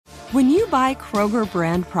When you buy Kroger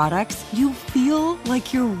brand products, you feel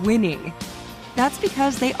like you're winning. That's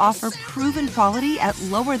because they offer proven quality at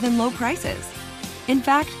lower than low prices. In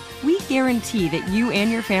fact, we guarantee that you and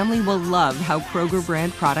your family will love how Kroger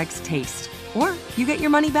brand products taste, or you get your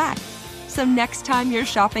money back. So next time you're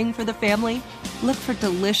shopping for the family, look for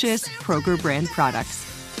delicious Kroger brand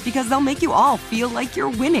products, because they'll make you all feel like you're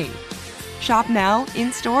winning. Shop now,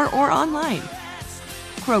 in-store, or online.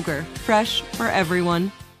 Kroger, fresh for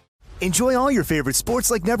everyone. Enjoy all your favorite sports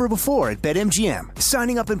like never before at BetMGM.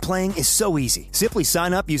 Signing up and playing is so easy. Simply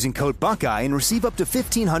sign up using code Buckeye and receive up to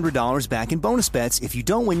 $1,500 back in bonus bets if you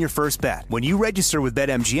don't win your first bet. When you register with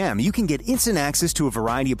BetMGM, you can get instant access to a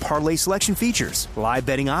variety of parlay selection features, live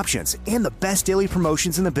betting options, and the best daily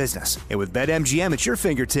promotions in the business. And with BetMGM at your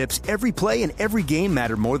fingertips, every play and every game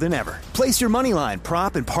matter more than ever. Place your moneyline,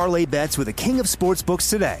 prop, and parlay bets with the king of sportsbooks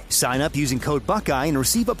today. Sign up using code Buckeye and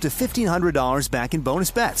receive up to $1,500 back in bonus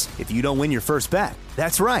bets if you don't win your first bet.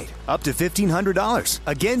 That's right, up to $1,500.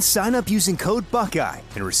 Again, sign up using code Buckeye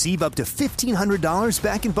and receive up to $1,500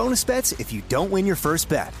 back in bonus bets if you don't win your first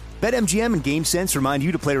bet. BetMGM and GameSense remind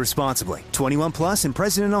you to play responsibly. 21 plus and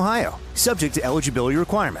present in Ohio. Subject to eligibility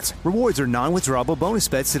requirements. Rewards are non-withdrawable bonus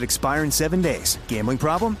bets that expire in 7 days. Gambling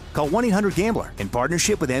problem? Call 1-800-GAMBLER in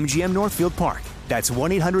partnership with MGM Northfield Park. That's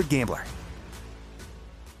 1-800-GAMBLER.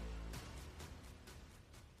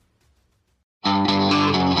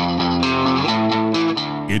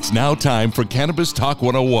 It's now time for Cannabis Talk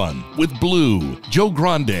 101 with Blue, Joe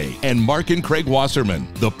Grande, and Mark and Craig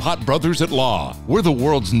Wasserman, the Pot Brothers at Law. We're the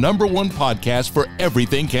world's #1 podcast for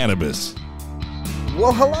everything cannabis.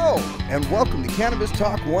 Well, hello, and welcome to Cannabis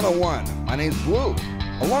Talk 101. My name's Blue.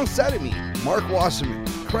 Alongside of me, Mark Wasserman,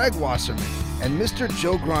 Craig Wasserman, and Mr.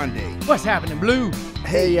 Joe Grande. What's happening, Blue?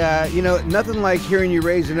 Hey, nothing like hearing you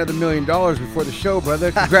raise another $1 million before the show,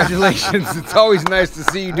 brother. Congratulations. It's always nice to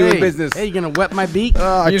see you doing business. Hey, you going to wet my beak?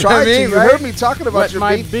 I tried to. You heard me talking about wet your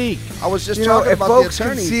my beak. I was just talking about the attorneys. If folks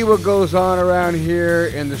can see what goes on around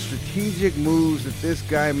here and the strategic moves that this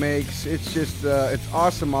guy makes, it's just, it's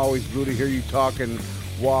awesome always, Blue, to hear you talk and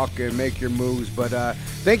walk and make your moves. But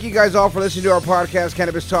thank you guys all for listening to our podcast,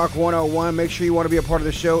 Cannabis Talk 101. Make sure you want to be a part of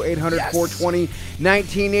the show,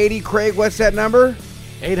 800-420-1980. Craig, what's that number?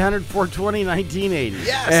 800-420-1980.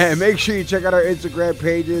 Yes. And make sure you check out our Instagram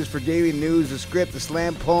pages for daily news, the script, the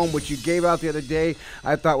slam poem, which you gave out the other day.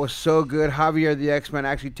 I thought was so good. Javier the X-Man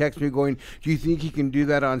actually texted me going, do you think he can do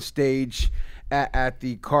that on stage at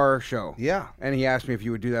the car show? Yeah. And he asked me if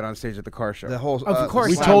you would do that on stage at the car show. The whole, of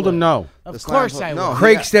course. We told him no. Of course I will.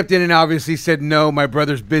 Craig stepped in and obviously said no. My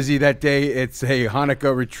brother's busy that day. It's a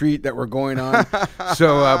Hanukkah retreat that we're going on.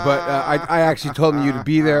 I actually told him you to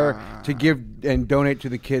be there to give and donate to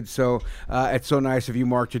the kids. So it's so nice of you,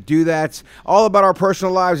 Mark, to do that. All about our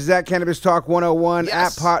personal lives is at Cannabis Talk 101,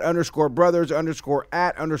 Yes. at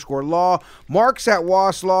pot_brothers_at_law. Mark's at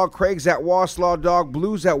Was Law. Craig's at Was Law Dog.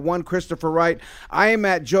 Blue's at 1 Christopher Wright. I am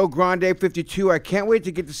at Joe Grande 52. I can't wait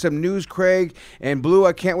to get to some news, Craig. And Blue,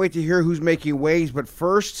 I can't wait to hear who's making waves. But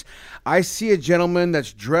first, I see a gentleman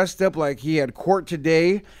that's dressed up like he had court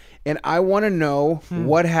today. And I want to know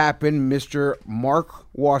what happened, Mr. Mark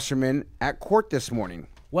Wasserman, at court this morning.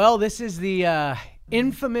 Well, this is the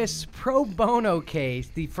infamous pro bono case,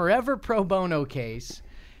 the forever pro bono case,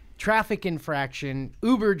 traffic infraction,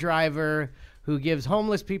 Uber driver who gives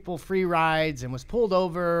homeless people free rides and was pulled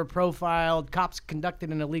over, profiled, cops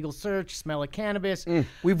conducted an illegal search, smell of cannabis.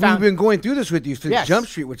 We've been going through this with you since Jump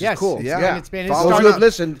Street, which is cool. Yeah. And it's been Follow you have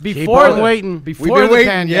listened. before Keep on the waiting. Before We've been the waiting.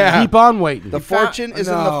 pandemic. Yeah. Keep on waiting. The fortune is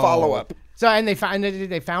in the follow-up. So, and they found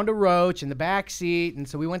a roach in the back seat, and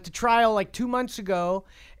so we went to trial like 2 months ago,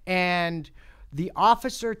 and the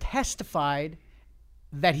officer testified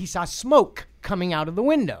that he saw smoke coming out of the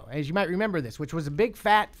window, as you might remember this, which was a big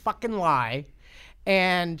fat fucking lie.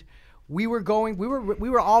 And we were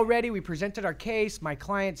all ready. We presented our case. My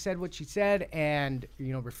client said what she said and,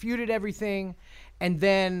 refuted everything. And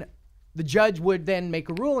then the judge would then make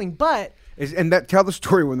a ruling, but... Tell the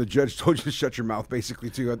story when the judge told you to shut your mouth,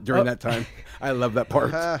 basically, too, during that time. I love that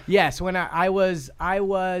part. Yes, when I was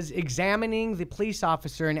examining the police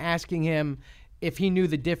officer and asking him if he knew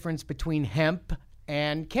the difference between hemp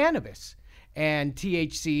and cannabis and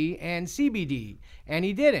THC and CBD, and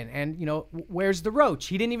he didn't. And, where's the roach?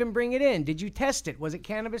 He didn't even bring it in. Did you test it? Was it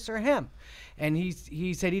cannabis or hemp? And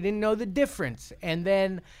he said he didn't know the difference. And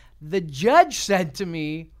then the judge said to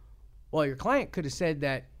me, well, your client could have said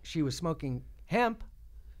that she was smoking hemp.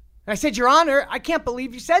 And I said, Your Honor, I can't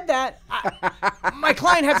believe you said that. My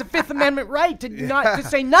client has a Fifth Amendment right to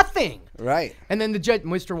say nothing. Right. And then the judge,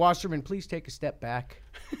 Mr. Wasserman, please take a step back.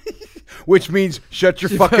 Which means shut your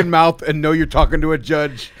fucking mouth and know you're talking to a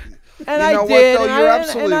judge. And You know I did. what, though? and You're I-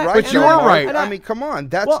 absolutely and I- right. But you there, were Mark. right. I mean, come on.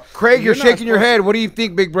 That's Well, Craig, you're not shaking your supposed- head. What do you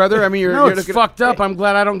think, big brother? I mean, you're No, you're it's looking fucked up. I'm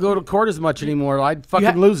glad I don't go to court as much anymore. I'd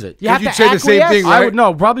fucking lose it. You have You'd to say the same acquiesce. thing, right? I would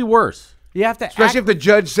no, probably worse. You have to Especially if the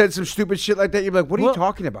judge said some stupid shit like that. You'd be like, what are you Well,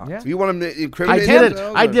 talking about? yeah. You want him to I incriminate did it.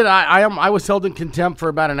 himself, I or- did. I was held in contempt for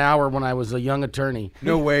about an hour when I was a young attorney.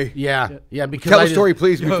 No way. Yeah. Because Tell I the just- story,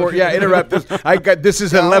 please, before. Yeah, interrupt this. This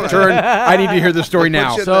is a left turn. I need to hear the story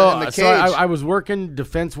now. you in So, the so cage. I was working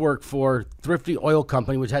defense work for Thrifty Oil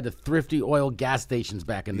Company, which had the Thrifty Oil gas stations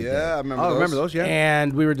back in the day. Yeah, I remember Oh, those. remember those? Yeah.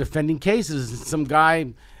 And we were defending cases. Some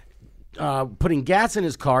guy putting gas in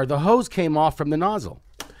his car, the hose came off from the nozzle,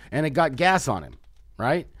 and it got gas on him,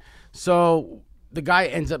 right? So the guy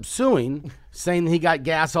ends up suing, saying he got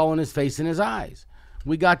gas all in his face and his eyes.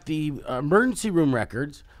 We got the emergency room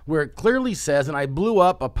records where it clearly says, and I blew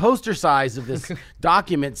up a poster size of this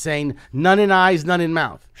document saying, none in eyes, none in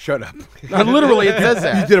mouth. Shut up. Literally, it says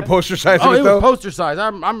that. You did a poster size Oh, of it it, was though? poster size.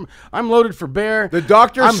 I'm loaded for bear. The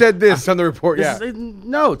doctor I'm- said this on the report, This yeah. is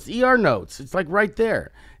notes, ER notes. It's like right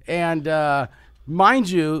there. And mind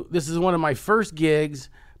you, this is one of my first gigs,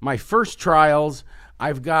 my first trials.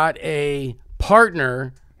 I've got a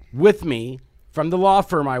partner with me from the law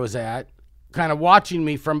firm I was at, kind of watching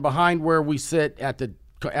me from behind where we sit at the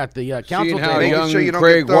council Seeing how table. young sure you don't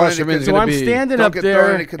Craig get thrown into Wasserman's So going I'm to be. standing Don't up get thrown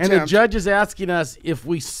there, into and the contempt. judge is asking us if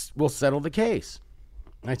we will settle the case.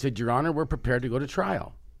 I said, Your Honor, we're prepared to go to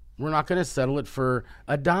trial. We're not going to settle it for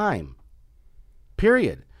a dime.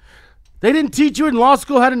 Period. They didn't teach you in law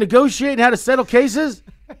school how to negotiate and how to settle cases?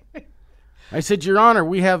 I said, Your Honor,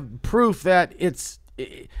 we have proof that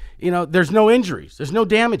there's no injuries. There's no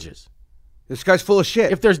damages. This guy's full of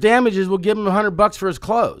shit. If there's damages, we'll give him $100 for his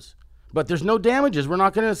clothes. But there's no damages. We're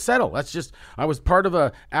not going to settle. That's just, I was part of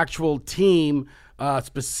a actual team,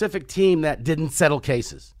 specific team that didn't settle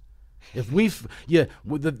cases. If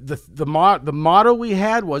the motto we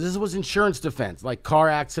had was, this was insurance defense, like car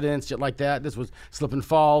accidents, shit like that. This was slip and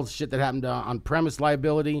falls, shit that happened on premise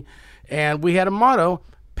liability. And we had a motto,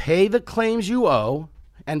 pay the claims you owe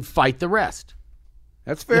and fight the rest.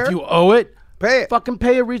 That's fair. If you owe it, Pay it. fucking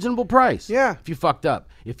pay a reasonable price. Yeah. If you fucked up.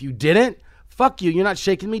 If you didn't, fuck you. You're not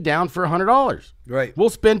shaking me down for $100. Right. We'll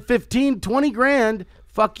spend 15, 20 grand.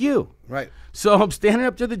 Fuck you. Right. So I'm standing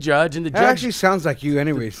up to the judge, and the That judge, actually sounds like you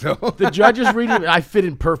anyway, so. the judge is reading. I fit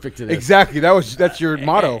in perfect to this. Exactly. That's your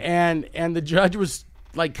motto. And the judge was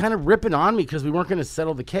like kind of ripping on me because we weren't going to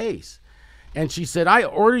settle the case. And she said, I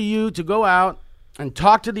order you to go out and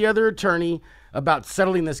talk to the other attorney about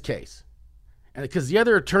settling this case. And because the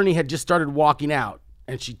other attorney had just started walking out,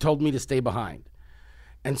 and she told me to stay behind.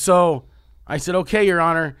 And so I said, okay, Your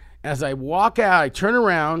Honor. As I walk out, I turn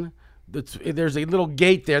around. There's a little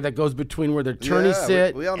gate there that goes between where the attorneys Yeah,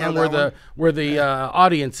 sit we all know and that where the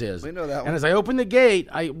audience is. We know that one. And as I open the gate,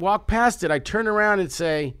 I walk past it. I turn around and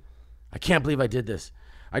say, I can't believe I did this.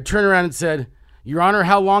 I turn around and said, Your Honor,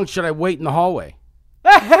 how long should I wait in the hallway?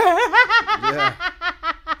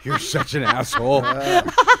 You're such an asshole.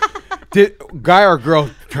 Guy or girl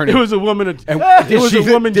attorney? It was a woman. And It was a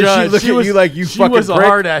woman did judge. she look at you like you she fucking was a prick?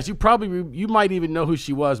 hard ass. You might even know who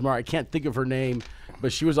she was, Mark. I can't think of her name,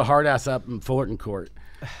 but she was a hard ass up in Fullerton Court.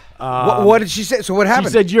 What did she say? So what She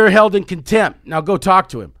happened? said, You're held in contempt. Now go talk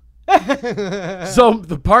to him. So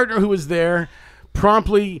the partner who was there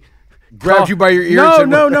promptly Grabbed you by your ear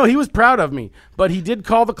and said, No. He was proud of me. But he did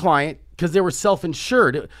call the client because they were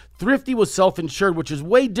self-insured. Thrifty was self-insured, which is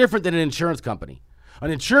way different than an insurance company.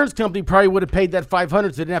 An insurance company probably would have paid that $500 so they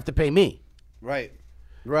didn't have to pay me. Right.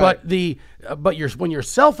 But when you're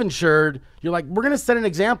self-insured, you're like, we're going to set an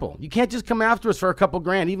example. You can't just come after us for a couple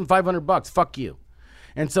grand, even $500. Fuck you.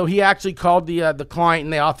 And so he actually called the client,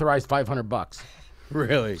 and they authorized $500.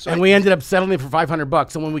 Really? And we ended up settling it for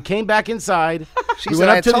 $500. So when we came back inside, we said, went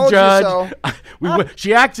 "I up to the told you judge. so."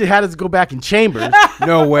 She actually had us go back in chambers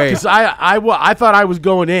No way. because I thought I was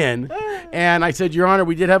going in, and I said, Your Honor,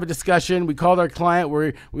 we did have a discussion. We called our client.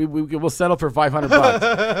 We'll settle for $500.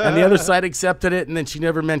 And the other side accepted it, and then she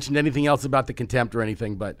never mentioned anything else about the contempt or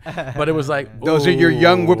anything. But it was like Those are your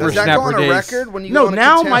young ooh. Does that go whippersnapper on a days. record when you No, go into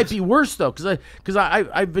now it contempt? might be worse though, because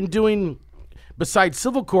I've been doing, besides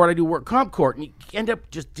civil court, I do work comp court, and you end up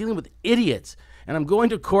just dealing with idiots. And I'm going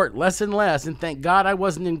to court less and less, and thank God I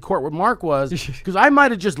wasn't in court where Mark was, because I might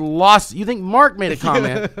have just lost. You think Mark made a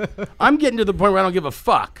comment? I'm getting to the point where I don't give a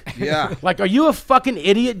fuck. Yeah. Like, are you a fucking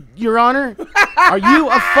idiot, Your Honor? Are you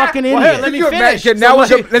a fucking idiot? Wait, let me Can you finish. imagine? Now let's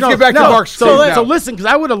get back to Mark's So, case now. so listen,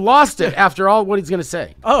 because I would have lost it after all what he's going to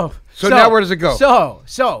say. Oh, So now where does it go?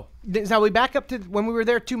 So we back up to when we were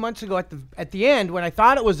there 2 months ago at the end when I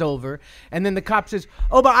thought it was over, and then the cop says,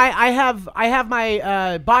 "Oh, but I have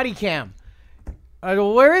my body cam." I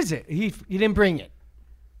go, where is it? He didn't bring it.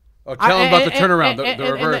 Oh, tell him about the turnaround,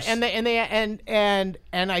 the reverse.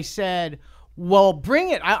 And I said, well,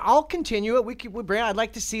 bring it. I'll continue it. We bring it. I'd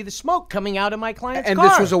like to see the smoke coming out of my client's car.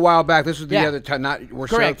 And this was a while back. This was the other time. We're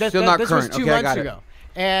correct. Still not this current. Was 2 months ago.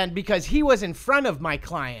 And because he was in front of my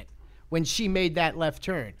client when she made that left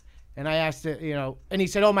turn. And I asked it, and he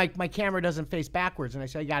said, oh, my camera doesn't face backwards. And I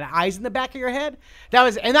said, you got eyes in the back of your head?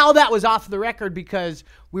 And all that was off the record because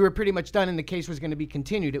we were pretty much done and the case was going to be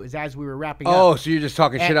continued. It was as we were wrapping up. Oh, so you're just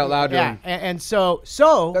talking shit out loud to him. And so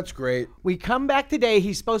that's great. We come back today.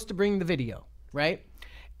 He's supposed to bring the video, right?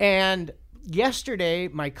 And yesterday,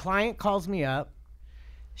 my client calls me up.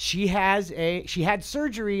 She had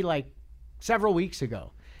surgery like several weeks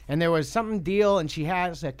ago. And there was some deal, and she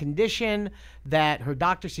has a condition that her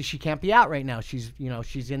doctor says she can't be out right now. She's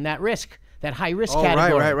in that high risk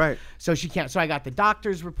category. Right. So she can't. So I got the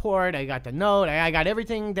doctor's report. I got the note. I got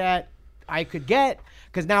everything that I could get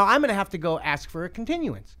because now I'm going to have to go ask for a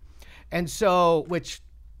continuance. And so, which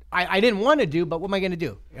I didn't want to do, but what am I going to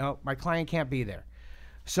do? My client can't be there.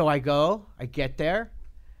 So I get there.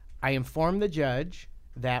 I inform the judge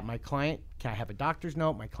that my client can't have a doctor's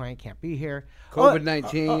note. My client can't be here.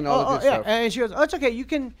 COVID-19, all the good stuff. And she goes, oh, it's okay. You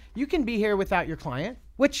can be here without your client,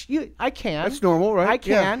 which I can. That's normal, right? I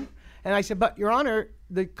can. Yeah. And I said, but Your Honor,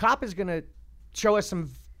 the cop is going to show us some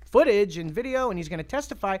footage and video, and he's going to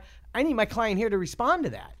testify. I need my client here to respond to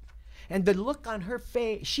that. And the look on her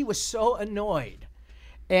face, she was so annoyed.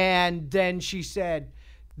 And then she said,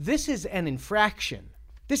 this is an infraction.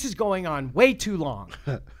 This is going on way too long.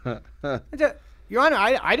 Your Honor,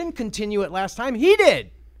 I didn't continue it last time. He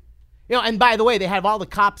did. And by the way, they have all the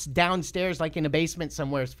cops downstairs, like in a basement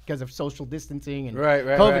somewhere because of social distancing and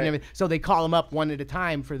COVID and everything. So they call them up one at a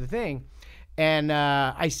time for the thing. And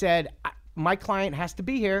I said, my client has to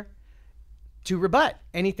be here to rebut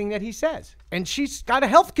anything that he says. And she's got a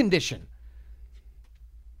health condition.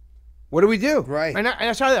 What do we do? Right. And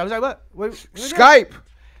I saw that. I was like, what Skype.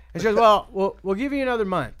 And she goes, well, we'll give you another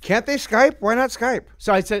month. Can't they Skype? Why not Skype?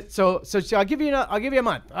 So I said, so I'll give you a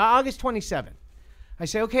month, August 27th. I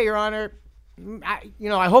say, okay, Your Honor,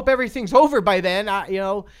 I hope everything's over by then,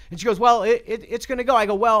 And she goes, well, it's going to go. I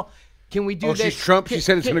go, well, can we do this? Oh, she's Trump. She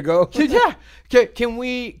said it's going to go. Yeah. Can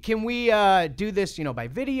we do this, by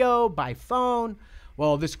video, by phone?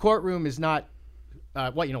 Well, this courtroom is not,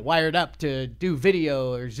 wired up to do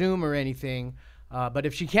video or Zoom or anything. But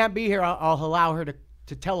if she can't be here, I'll allow her to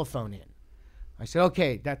telephone in. I said,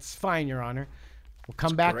 okay, that's fine, Your Honor. We'll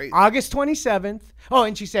come back August 27th. Oh,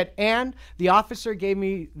 and she said, and the officer gave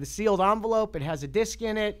me the sealed envelope. It has a disc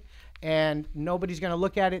in it, and nobody's going to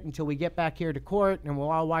look at it until we get back here to court, and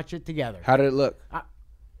we'll all watch it together. How did it look?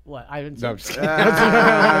 What? I didn't No, say.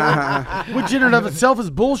 Which in and of itself is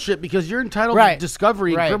bullshit because you're entitled to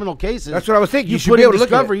discovery in criminal cases. That's what I was thinking. You should should be able to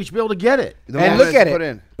look at discovery. it. You should be able to get it. And look at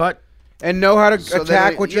it. But And know how to So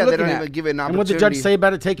attack what you're they looking don't at. even give it an and opportunity. what did the judge say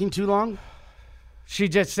about it taking too long? She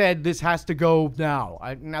just said this has to go now.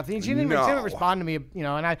 Nothing. She didn't respond to me,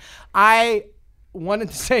 And I wanted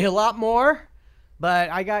to say a lot more, but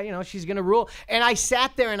I got, she's gonna rule. And I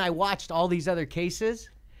sat there and I watched all these other cases.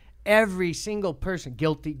 Every single person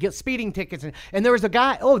guilty, speeding tickets, and there was a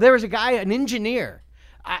guy. Oh, there was a guy, an engineer.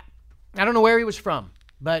 I don't know where he was from,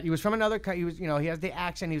 but he was from another. He was, he has the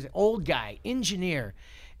accent. He was an old guy, engineer,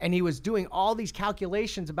 and he was doing all these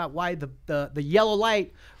calculations about why the yellow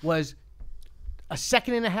light was a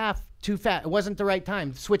second and a half too fast. It wasn't the right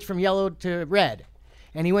time. Switch from yellow to red.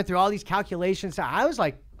 And he went through all these calculations. I was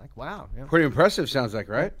like wow. Yeah. Pretty impressive, sounds like,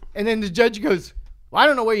 right? And then the judge goes, well, I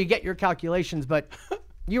don't know where you get your calculations, but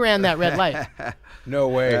you ran that red light. No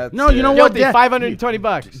way. No, you know what? Guilty,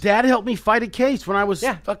 $520. Dad helped me fight a case when I was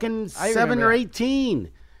fucking 7 or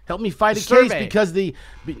 18. Helped me fight a case because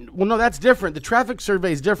no, that's different. The traffic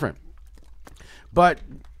survey is different. But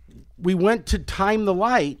we went to time the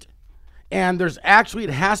light, and there's actually, it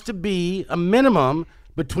has to be a minimum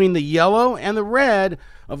between the yellow and the red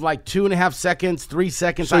of like 2.5 seconds, 3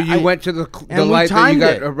 seconds. So you went to the light that you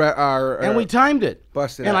got, and we timed it.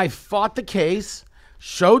 Busted and out. I fought the case,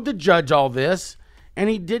 showed the judge all this, and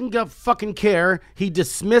he didn't fucking care. He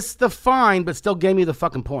dismissed the fine, but still gave me the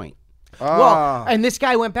fucking point. Well, and this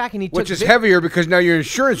guy went back and he took... Which is heavier because now your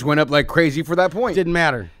insurance went up like crazy for that point. Didn't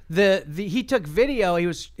matter. He took video. He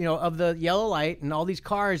was, of the yellow light and all these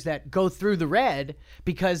cars that go through the red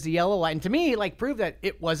because the yellow light. And to me, proved that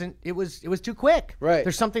it was too quick. Right.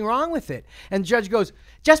 There's something wrong with it. And the judge goes,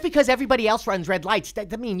 just because everybody else runs red lights, that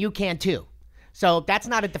doesn't mean you can too. So that's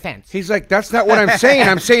not a defense. He's like, that's not what I'm saying.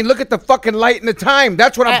 I'm saying, look at the fucking light and the time.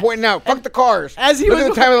 That's what I'm pointing out. Fuck the cars. As he look was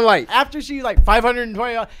at the time of the light. After she like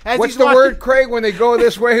 520. What's the word, Craig, when they go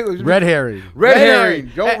this way? Red herring. Red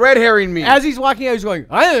herring. Don't red herring me. As he's walking out, he's going,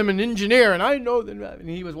 I am an engineer, and I know that. And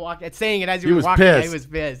he was saying it as he was walking out. He was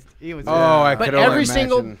pissed. He was. I but could only every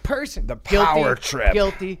single imagine. person, The power trip.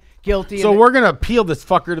 guilty. So we're gonna appeal this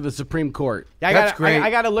fucker to the Supreme Court. That's great.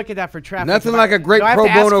 I got to look at that for traffic. Nothing like a great Do I have pro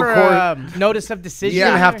to ask bono for, court. notice of decision. Yeah.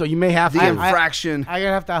 You're gonna have to. You may have The to. infraction. I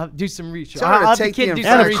gotta have to do some research. Tell her to I'll have the take kid the do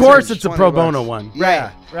infraction. some And of course, research. it's a 20 pro bucks. bono one.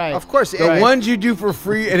 Yeah. Right. Of course. The ones you do for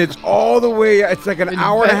free, and it's all the way. It's like an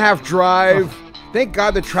hour and a half drive. Thank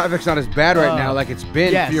God the traffic's not as bad right now, like it's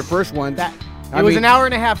been Yes. for your first one. It was an hour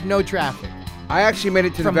and a half, no traffic. I actually made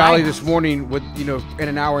it to the From my valley house. this morning with in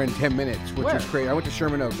an hour and 10 minutes, which Where? was great. I went to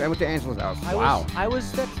Sherman Oaks. I went to Angela's house. I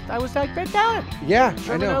was like right down. Yeah,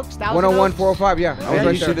 Sherman I know. Oaks, Thousand 101, Oaks. 405. Yeah, I was Yeah, right you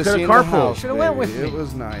there. should have Could've seen seen the the house. house. Should've went with baby. me. It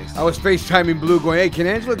was nice. I was FaceTiming Blue going, hey, can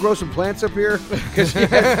Angela grow some plants up here? Because she's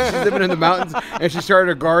living in the mountains, and she started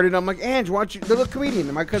a garden. I'm like, Ange, why don't you, the little comedian,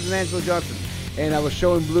 my cousin Angela Johnson. And I was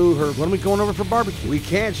showing Blue her, When are we going over for barbecue? we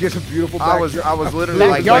can. She has a beautiful I backyard. was literally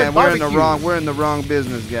like, Backyard man, barbecue. we're in the wrong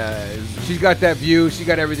business, guys. She's got that view. She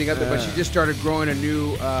got everything up there, but she just started growing a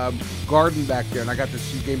new garden back there. And I got this.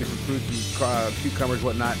 She gave me some fruits and cucumbers,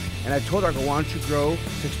 whatnot. And I told her, I go, why don't you grow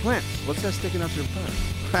 6 plants? What's that sticking out your butt?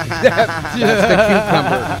 That's the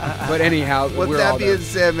cucumber. But anyhow, With we're that all being done.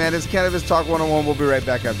 said, man, it's Cannabis Talk 101. We'll be right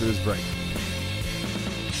back after this break.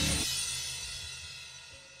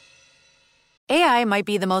 AI might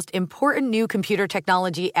be the most important new computer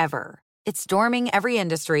technology ever. It's storming every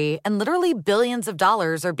industry, and literally billions of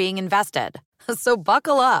dollars are being invested. So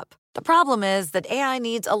buckle up. The problem is that AI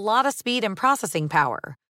needs a lot of speed and processing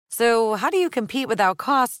power. So how do you compete without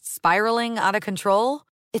costs spiraling out of control?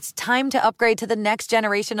 It's time to upgrade to the next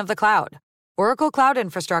generation of the cloud. Oracle Cloud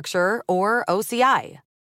Infrastructure, or OCI.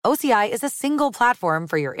 OCI is a single platform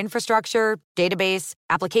for your infrastructure, database,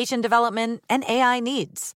 application development, and AI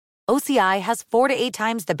needs. OCI has 4 to 8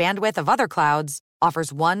 times the bandwidth of other clouds,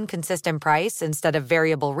 offers one consistent price instead of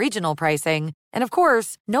variable regional pricing, and of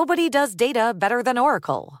course, nobody does data better than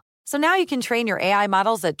Oracle. So now you can train your AI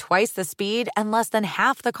models at twice the speed and less than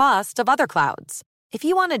half the cost of other clouds. If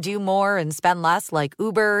you want to do more and spend less like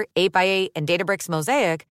Uber, 8x8, and Databricks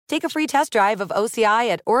Mosaic, take a free test drive of OCI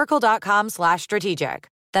at oracle.com/strategic.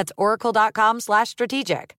 That's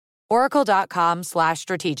oracle.com/strategic.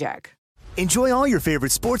 Oracle.com/strategic. Enjoy all your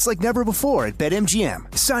favorite sports like never before at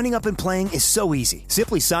BetMGM. Signing up and playing is so easy.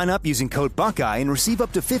 Simply sign up using code Buckeye and receive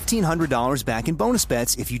up to $1,500 back in bonus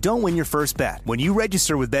bets if you don't win your first bet. When you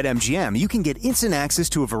register with BetMGM, you can get instant access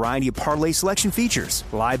to a variety of parlay selection features,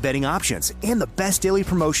 live betting options, and the best daily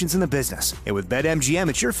promotions in the business. And with BetMGM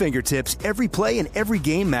at your fingertips, every play and every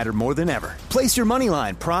game matter more than ever. Place your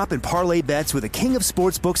moneyline, prop, and parlay bets with the king of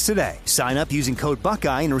sportsbooks today. Sign up using code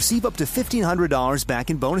Buckeye and receive up to $1,500 back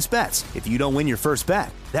in bonus bets if you don't win your first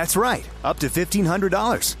bet. That's right, up to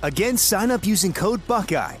 $1,500. Again, sign up using code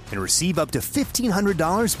Buckeye and receive up to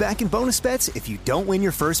 $1,500 back in bonus bets if you don't win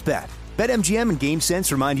your first bet. BetMGM and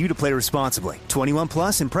GameSense remind you to play responsibly. 21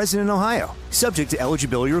 plus and present in Ohio. Subject to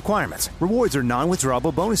eligibility requirements. Rewards are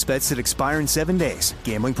non-withdrawable bonus bets that expire in 7 days.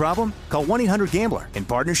 Gambling problem? Call 1-800-GAMBLER in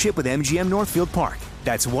partnership with MGM Northfield Park.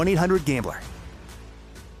 That's 1-800-GAMBLER.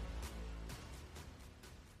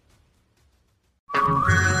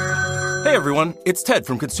 Hey everyone, it's Ted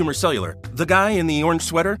from Consumer Cellular, the guy in the orange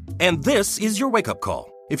sweater, and this is your wake-up call.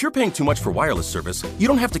 If you're paying too much for wireless service, you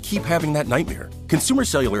don't have to keep having that nightmare. Consumer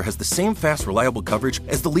Cellular has the same fast, reliable coverage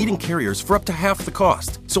as the leading carriers for up to half the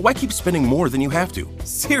cost. So why keep spending more than you have to?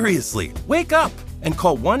 Seriously, wake up and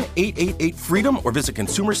call 1-888-FREEDOM or visit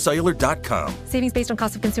consumercellular.com. Savings based on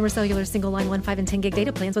cost of Consumer Cellular single line 1, 5, and 10 gig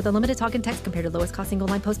data plans with unlimited talk and text compared to lowest cost single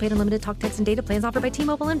line postpaid unlimited talk, text, and data plans offered by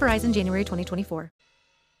T-Mobile and Verizon January 2024.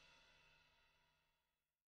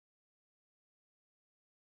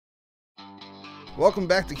 Welcome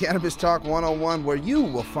back to Cannabis Talk 101, where you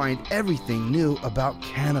will find everything new about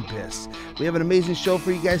cannabis. We have an amazing show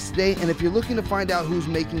for you guys today, and if you're looking to find out who's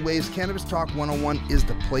making waves, Cannabis Talk 101 is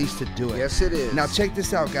the place to do it. Yes, it is. Now check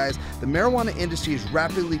this out, guys. The marijuana industry is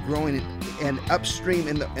rapidly growing and upstream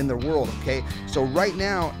in the world, okay? So right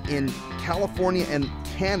now in California and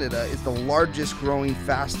Canada is the largest growing,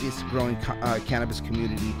 fastest growing cannabis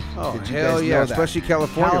community. Oh, Did you hell guys yeah, know that? especially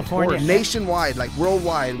California. California. Of course. Nationwide, like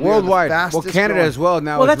worldwide. we are the Worldwide. Well, fastest Canada growing. as well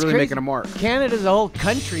now Well, is that's really crazy. making a mark. Canada's a whole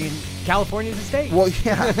country, and California's a state. Well,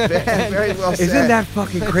 yeah, very well said. Isn't that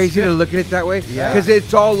fucking crazy to look at it that way? Yeah. Because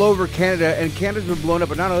it's all over Canada, and Canada's been blown up.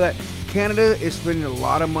 But not only that, Canada is spending a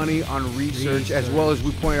lot of money on research, as well as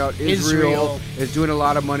we pointed out, Israel is doing a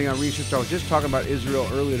lot of money on research. I was just talking about Israel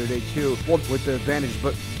earlier today too, with the advantage.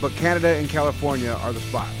 But Canada and California are the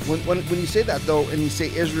spots. When you say that though, and you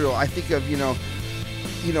say Israel, I think of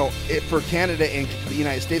for Canada and the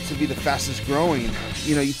United States to be the fastest growing,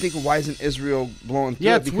 you think, why isn't Israel blowing through?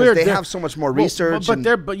 Yeah, it? it's Because weird. they have so much more research.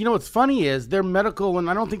 But you know what's funny is they're medical, and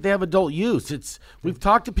I don't think they have adult use. We've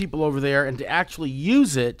talked to people over there, and to actually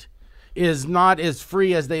use it is not as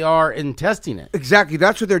free as they are in testing it. Exactly,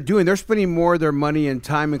 that's what they're doing. They're spending more of their money and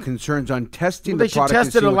time and concerns on testing the product. They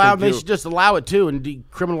should test it. They should just allow it too and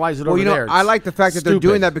decriminalize it over there. I like the fact that they're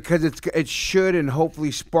doing that because it should and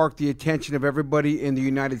hopefully spark the attention of everybody in the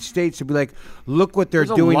United States to be like, look what they're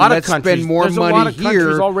doing. Let's spend more money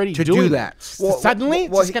here to do that. Well, suddenly,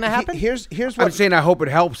 it's going to happen. Here's what I'm saying. I hope it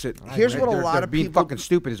helps it. Here's what a lot of being people fucking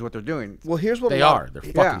stupid is what they're doing. Well, here's what they are. They're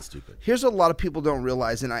fucking stupid. Here's what a lot of people don't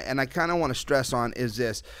realize, and I kind of want to stress on is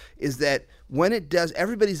that when it does,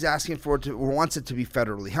 everybody's asking for it wants it to be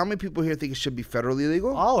federally. How many people here think it should be federally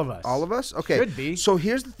legal? All of us. All of us? Okay. Should be. So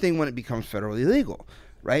here's the thing when it becomes federally legal.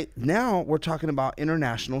 Right now, we're talking about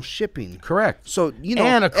international shipping. Correct. So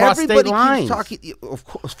and across everybody state lines. keeps talking. Of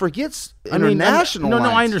course, forgets international. No,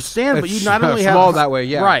 lines. I understand, but you not only small have that way,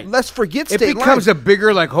 yeah. right. Let's forget it state becomes lines. a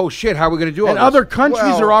bigger oh shit, how are we going to do all and this? other countries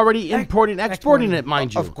Well, are already importing, exporting it,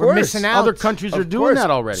 mind you. Of course. We're missing out. Other countries are Of doing course.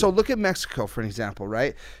 that already. So look at Mexico, for an example,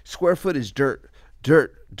 right? Square foot is dirt.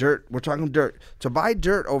 We're talking dirt. To buy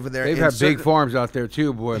dirt over there, they've had big farms out there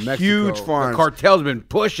too, boy. In Mexico. Huge farms. The cartel's been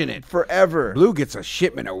pushing it forever. Blue gets a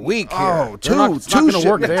shipment a week. Oh, it's not going to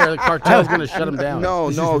work there. The cartel's going to shut them down.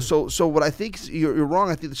 No. So what I think you're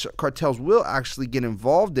wrong. I think the cartels will actually get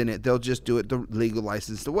involved in it. They'll just do it the legal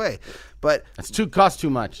licensed way. But costs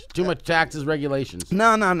too much. Too much taxes, regulations.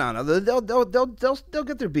 No. They'll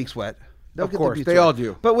get their beaks wet. Of course, they all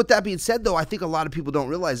do. But with that being said, though, I think a lot of people don't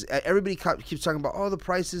realize. Everybody keeps talking about, the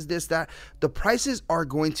prices, this, that. The prices are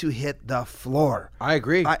going to hit the floor. I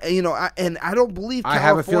agree. And I don't believe California. I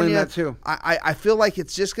have a feeling that too. I feel like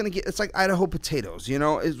it's just going to get. It's like Idaho potatoes.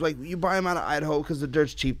 It's like you buy them out of Idaho because the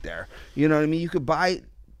dirt's cheap there. You know what I mean? You could buy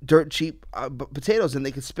dirt cheap potatoes, and they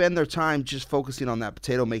could spend their time just focusing on that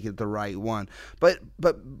potato, making it the right one. But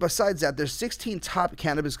besides that, there's 16 top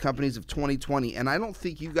cannabis companies of 2020, and I don't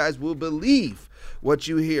think you guys will believe what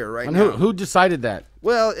you hear right now. Who decided that?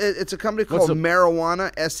 Well, it's a company called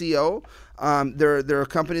Marijuana SEO. They're a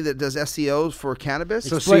company that does SEOs for cannabis.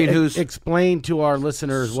 So explain to our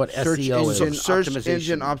listeners what SEO is. Search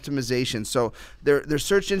engine optimization. So they're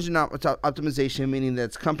search engine optimization, meaning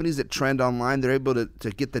that's companies that trend online. They're able to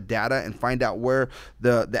get the data and find out where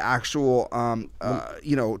the actual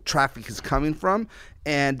traffic is coming from.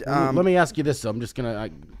 And let me ask you this. I'm just gonna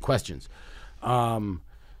questions.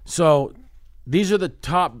 So these are the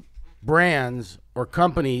top brands or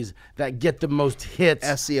companies that get the most hits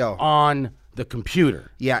SEO on the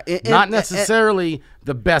computer. Yeah. Not necessarily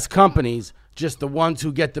the best companies, just the ones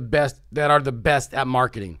who get the best, that are the best at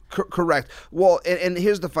marketing. Correct. Well, and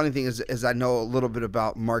here's the funny thing is I know a little bit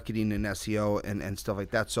about marketing and SEO and stuff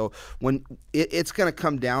like that. So when it's going to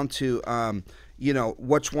come down to,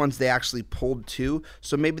 which ones they actually pulled to.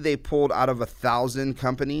 So maybe they pulled out of 1,000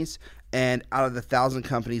 companies, and out of the 1,000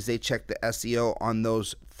 companies, they checked the SEO on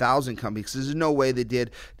those 1,000 companies. There's no way they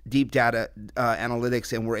did deep data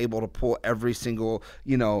analytics and were able to pull every single,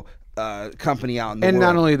 company out in the world. And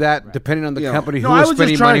not only that, depending on the company who I is was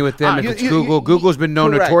spending just trying- money with them, if it's Google, Google's been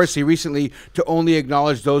known Correct. notoriously recently to only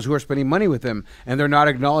acknowledge those who are spending money with them, and they're not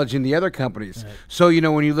acknowledging the other companies. Right. So,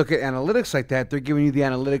 when you look at analytics like that, they're giving you the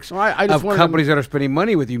analytics of companies that are spending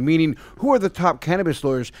money with you, meaning who are the top cannabis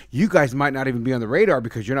lawyers? You guys might not even be on the radar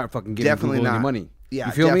because you're not fucking giving Google any money. Yeah,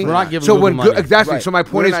 you feel me? We're not giving so Google when money. exactly. Right. So my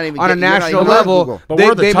point is, on a you're not national even level, But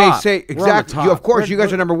we're the they may top. say We're on the exactly. top. Of course, you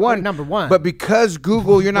guys are number one. We're number one. But because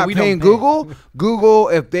Google, you're not we don't paying pay. Google,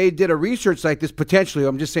 if they did a research like this, potentially,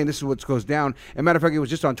 I'm just saying this is what goes down. As a matter of fact, it was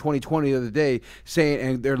just on 2020 the other day saying,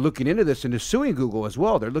 and they're looking into this and they're suing Google as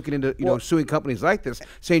well. They're looking into suing companies like this,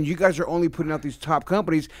 saying you guys are only putting out these top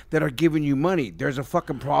companies that are giving you money. There's a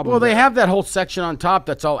fucking problem. Well, they there. have that whole section on top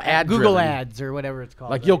that's all ad Google driven. ads or whatever it's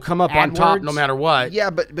called. Like you'll come up on top no matter what.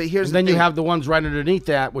 Yeah, but here's And then the you thing. have the ones right underneath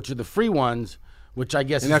that, which are the free ones, which I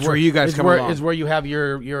guess And that's where you guys come along. is where you have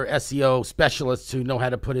your SEO specialists who know how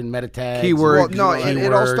to put in meta tags, Keywords. Well, no,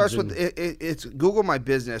 it all keywords starts with it's Google My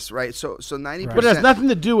Business, right? So 90%. But it has nothing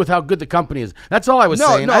to do with how good the company is. That's all I was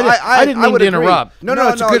saying. No, I didn't mean would to agree. interrupt. No,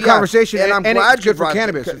 it's a good conversation, and I'm and glad it's good for you brought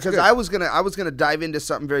cannabis. It's because good. I was gonna dive into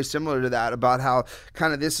something very similar to that about how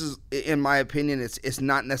kind of this is, in my opinion, it's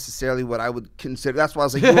not necessarily what I would consider. That's why I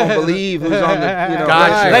was like, you won't believe who's on the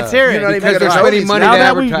Gotcha. Let's hear it. You know what I mean? Because they're Because spending money to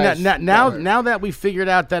advertise. Now that we figured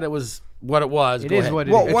out that it was what it was, It go is ahead. what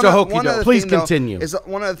it Well, is. It's a hokey one doke. other Please thing, though, continue. is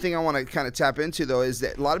one other thing I want to kind of tap into, though, is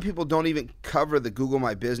that a lot of people don't even cover the Google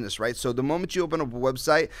My Business, right? So the moment you open up a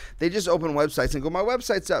website, they just open websites and go, my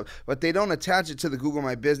website's up, but they don't attach it to the Google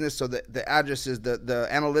My Business, so the addresses, the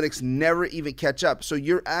analytics never even catch up. So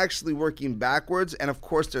you're actually working backwards, and of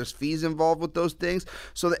course there's fees involved with those things.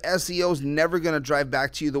 So the SEO is never going to drive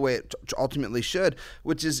back to you the way it ultimately should,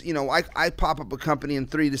 which is, I pop up a company in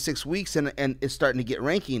 3 to 6 weeks and it's starting to get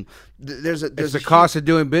ranking. There's It's the cost of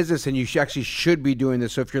doing business, and you actually should be doing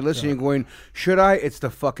this. So if you're listening and going, should I? It's the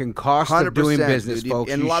fucking cost of doing 100%, business, dude.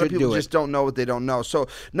 folks. And you a lot of should people do just it. don't know what they don't know. So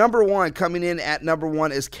coming in at number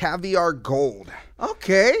one is Caviar Gold.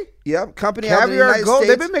 Okay. Yep, company out of the Caviar United Gold. States.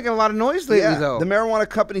 They've been making a lot of noise lately, Yeah, though. the marijuana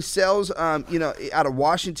company sells, out of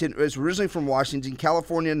Washington. It's originally from Washington,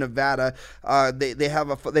 California, Nevada.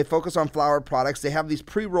 They focus on flower products. They have these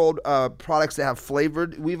pre-rolled products that have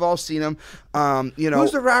flavored. We've all seen them.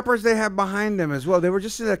 Who's the rappers they have behind them as well? They were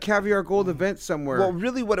just at a Caviar Gold event somewhere. Well,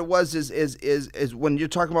 really, what it was is when you're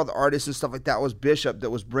talking about the artists and stuff like that, was Bishop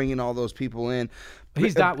that was bringing all those people in.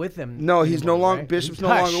 He's not with them. No, he's no anymore, longer. right? Bishop's He's no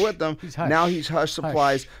Hush. longer with them. He's Hush. Now he's Hush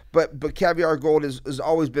Supplies. But Caviar Gold has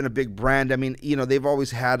always been a big brand. I mean, they've always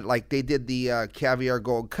had, like, they did the Caviar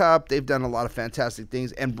Gold Cup. They've done a lot of fantastic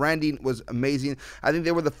things, and branding was amazing. I think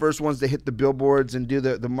they were the first ones to hit the billboards and do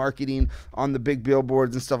the marketing on the big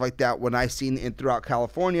billboards and stuff like that when I seen it throughout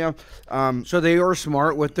California. So they were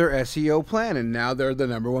smart with their SEO plan, and now they're the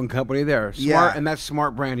number one company there. Smart, Yeah. and that's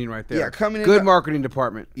smart branding right there. Yeah, coming in- Good marketing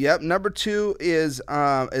department. Yep. Number two is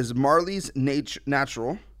Marley's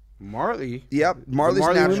Natural. Marley. Yep, Marley's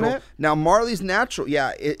Marley we Natural. met? Now, Marley's Natural,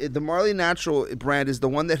 the Marley Natural brand is the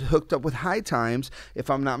one that hooked up with High Times,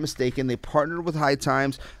 if I'm not mistaken. They partnered with High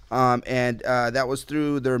Times, and that was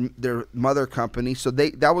through their mother company. So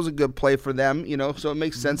that was a good play for them, So it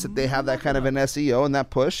makes sense that they have that kind of an SEO and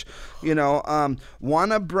that push,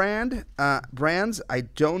 Wana brands, I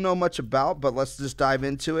don't know much about, but let's just dive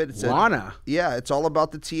into it. Wana? Yeah, it's all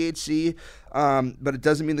about the THC, but it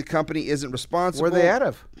doesn't mean the company isn't responsible. Where are they out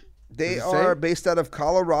of? They Does it are say? based out of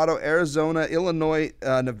Colorado, Arizona, Illinois,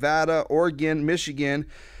 Nevada, Oregon, Michigan,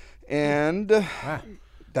 and that's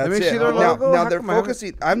Let me it. see their logo. Now How they're come I haven't-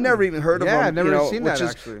 focusing. I've never even heard of them. Yeah, I've never seen that, which is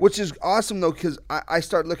actually. which is awesome though, because I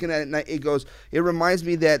start looking at it and it reminds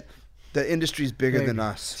me that the industry's bigger than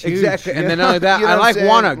us. Exactly. And then not only that, You know I what like I'm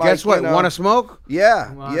saying? Wana. Like, Guess what? Want to smoke?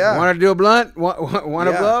 Yeah, yeah. Want to do a blunt? Want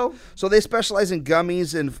to Yeah. blow? So they specialize in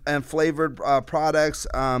gummies and flavored products.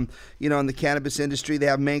 In the cannabis industry, they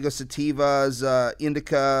have mango sativas,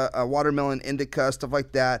 indica, watermelon indica, stuff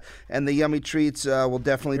like that. And the yummy treats will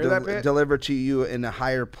definitely Hear that bit? deliver to you in a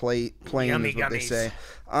higher plane, Yummy is what they gummies.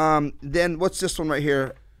 say. Then what's this one right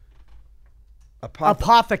here?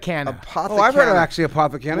 Apothecana. Oh, I've heard of actually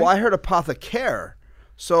Apothecana. Well, I heard apothecary.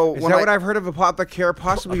 So Is when that what I've heard of Apothecary?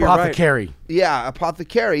 Possibly you're right. Apothecary. Yeah,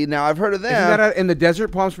 apothecary. Now I've heard of them. Isn't that in the desert,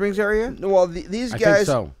 Palm Springs area? Well, these I guys. think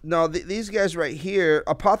so. No, these guys right here.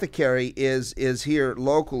 Apothecary is here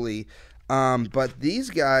locally, but these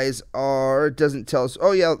guys are. Doesn't tell us.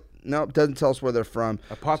 Oh yeah, no, it doesn't tell us where they're from.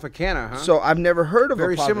 Apothecana, huh? So I've never heard of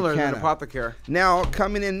Very Apothecana. similar than Apothecary. Now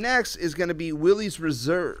coming in next is going to be Willie's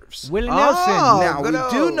Reserves. Willie Oh, Nelson. Now good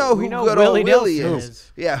we do old- know who we know good Willie old Willie Nelson is.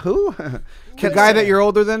 is. Yeah, who? The guy that you're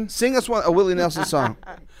older than? Sing us a Willie Nelson song.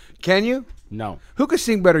 Can you? No, Who could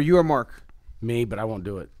sing better, you or Mark? me, but I won't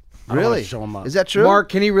do it. I don't wanna Really? show him up. Is that true? Mark,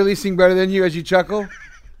 can he really sing better than you as you chuckle?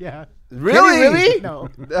 Yeah. Really? Really? No.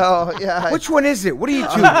 Oh yeah. Which one is it? What are you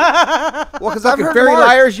two? Well, because I've heard Fairy Mark.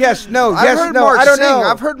 liars? Yes, no, I've yes, heard no. Mark I don't sing. know.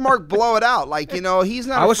 I've heard Mark blow it out. Like, he's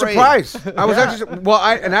not I was afraid. surprised. I was actually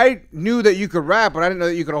I knew that you could rap, but I didn't know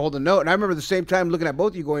that you could hold a note. And I remember at the same time looking at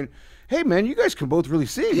both of you going, "Hey man, you guys can both really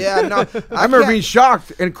sing." Yeah, no. I remember being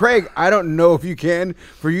shocked. And Craig, I don't know if you can.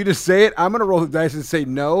 For you to say it, I'm gonna roll the dice and say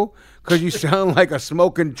no, because you sound like a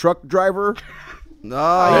smoking truck driver.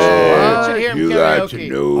 No. You should hear him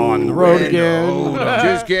karaoke. On the road again.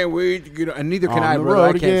 Just can't wait to get on. And neither can I, On the brother. I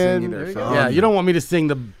road can't sing again. either. So. Yeah, you don't want me to sing.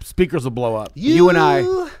 The speakers will blow up. You and I.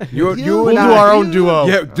 You We'll and do I. our own duo.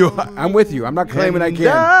 Yeah, I'm with you. I'm not claiming I can.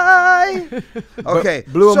 guy. Okay,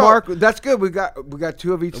 Blue and so- Mark, that's good. We got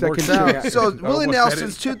two of each that works can out. do. So Willie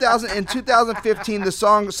Nelson's 2015, the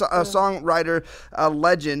songwriter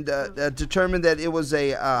legend determined that it was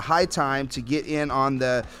a high time to get in on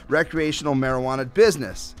the recreational marijuana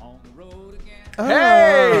business.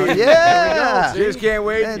 Hey, Yeah, just can't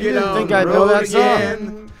wait to get didn't on think the I'd know road that song.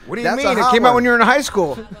 again. What do you That's a mean? It hot came out one. when you were in high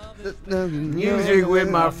school. Music Music with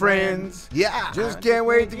my friends. Yeah. Just can't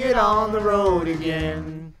wait to get on the road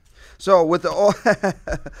again. So with the old,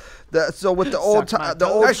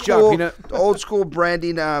 Nice job, Peanut. the old school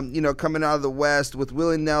branding, coming out of the West with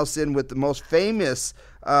Willie Nelson, with the most famous,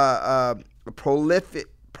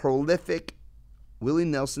 prolific Willie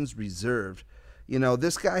Nelson's Reserve.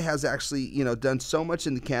 This guy has actually, done so much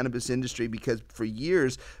in the cannabis industry because for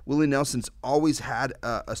years, Willie Nelson's always had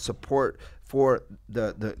a support for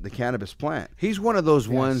the cannabis plant. He's one of those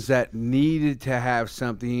ones that needed to have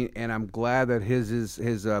something, and I'm glad that his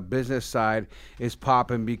business side is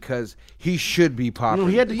popping because he should be popping.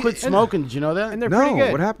 He had to quit smoking. Did you know that? And they're pretty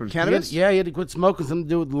good. What happened? Cannabis? He had to quit smoking, something to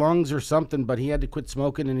do with lungs or something, but he had to quit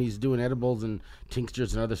smoking, and he's doing edibles and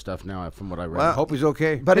tinctures and other stuff now, from what I read. Well, Hope he's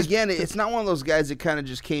okay. But again, it's not one of those guys that kind of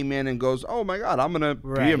just came in and goes, "Oh my God, I'm gonna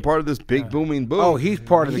be a part of this big booming boom." Oh, he's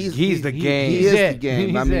part of the. He's the game. He is it. the game.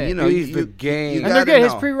 He's I mean, it. He's the game. you And they're gotta good.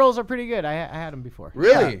 His know. pre-rolls are pretty good. I had them before.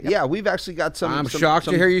 Really? Yeah, we've actually got some. I'm some- shocked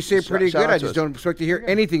some to hear you say pretty shout good. out I to just us. don't expect to hear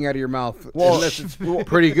anything out of your mouth Well, unless it's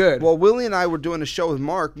pretty good. Well, Willie and I were doing a show with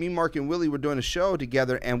Mark. Me, Mark, and Willie were doing a show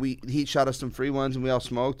together, and he shot us some free ones, and we all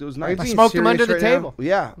smoked. It was nice. I being smoked them serious under the right now? table.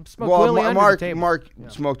 Yeah. Smoked Willie under the table. Mark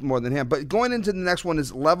smoked more than him. But going into the next one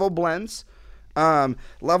is Level Blends.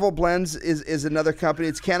 Level Blends is another company.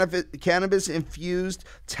 It's cannabis infused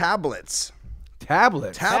tablets.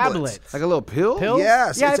 Tablets. Tablets. Like a little pill? Pill?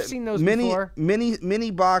 Yes. Yeah, it's I've a seen those mini, before. Mini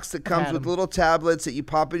box that comes had with them. little tablets that you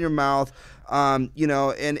pop in your mouth. And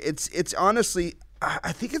it's honestly,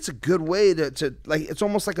 I think it's a good way to like. It's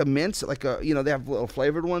almost like a mint, like they have little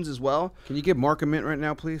flavored ones as well. Can you give Mark a mint right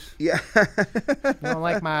now, please? Yeah. You don't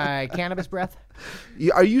like my cannabis breath?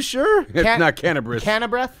 Are you sure? It's not cannabis. Canna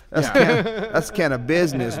breath? That's kind of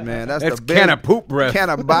business, man. That's It's the can of poop breath. Can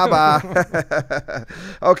of baba.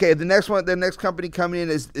 Okay, the next company coming in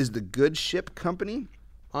is the Good Ship Company.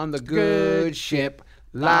 On the good ship.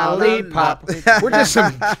 Lollipop. We're just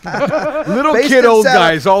some little Based kid in old Seattle-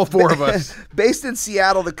 guys, all four of us. Based in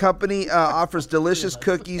Seattle, the company offers delicious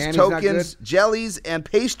cookies, And he's not tokens, good? jellies, and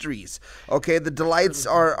pastries. Okay, the delights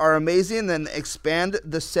are amazing and expand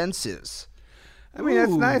the senses. I mean,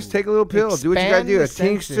 that's nice. Take a little pill. Do what you gotta Expand do. the A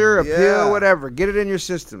tincture, a senses. pill, Yeah. whatever. Get it in your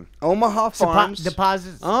system. Omaha Farms.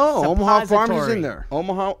 Deposits. Oh, Omaha Farms is suppository. in there.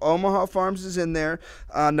 Omaha Farms is in there.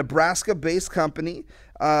 Nebraska-based company.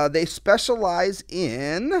 They specialize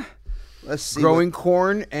in, let's see, Growing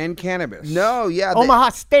corn and cannabis. No, yeah, Omaha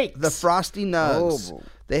Steaks. the Frosty Nugs. Oh.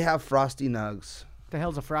 They have Frosty Nugs. The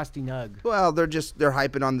hell's a Frosty Nug? Well, they're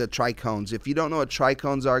hyping on the tricones. If you don't know what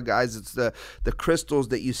tricones are, guys, it's the crystals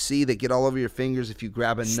that you see that get all over your fingers if you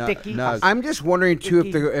grab a Sticky. nug. I'm just wondering too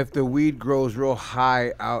if the weed grows real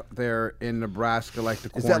high out there in Nebraska like the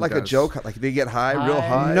corn Is that like a does. joke? Like they get high, real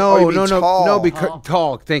high? No, Oh, you mean no, tall. because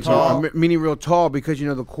tall. Thanks, meaning real tall because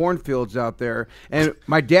the cornfields out there. And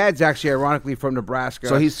my dad's actually, ironically, from Nebraska.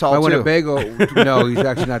 So he's tall, my too. Winnebago. No, he's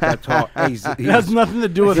actually not that tall. He's It has nothing to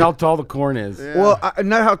do with how tall the corn is. well,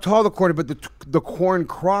 not how tall the corn, but the corn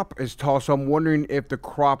crop is tall. So I'm wondering if the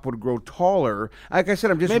crop would grow taller. Like I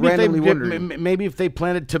said, I'm just Maybe if, randomly they, wondering. maybe if they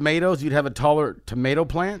planted tomatoes, you'd have a taller tomato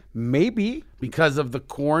plant Maybe. because of the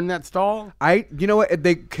corn that's tall. You know what?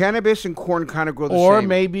 They cannabis and corn kind of grow the Or same.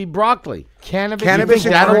 maybe broccoli. Cannabis. Cannabis think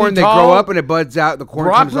and that'll be corn, they tall? grow up and it buds out. The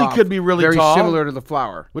corn comes Broccoli off. could be really very tall. similar to the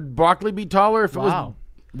flower. Would broccoli be taller if it Wow. was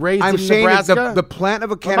raised I'm in saying that Nebraska? the plant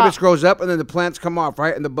of a cannabis grows up and then the plants come off,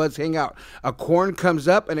 right? And the buds hang out. A corn comes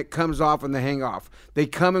up and it comes off and they hang off. They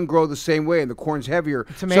come and grow the same way, and the corn's heavier.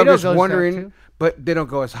 Tomato so I'm just goes that wondering, too. but they don't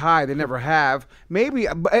go as high. They never have. Maybe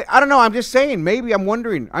I don't know. I'm just saying. Maybe I'm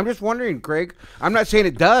wondering. I'm just wondering, Craig. I'm not saying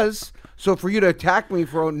it does. So for you to attack me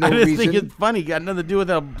for no I just reason, think it's funny. Got nothing to do with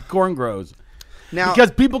how corn grows. Now-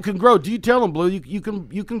 because people can grow. Do you tell them, Blue? You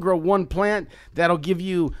can grow one plant that'll give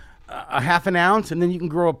you a half an ounce, and then you can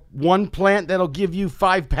grow one plant that'll give you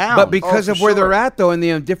 5 pounds. but because Oh, of for where sure. they're at, though, in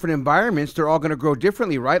the different environments, they're all going to grow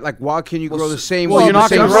differently, right? Like, why can you grow the same? well, way, you're the not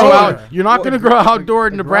same going to grow grower? out. You're not going to grow outdoor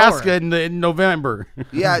in the Nebraska grower. in November.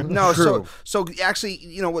 Yeah, no. True. So actually,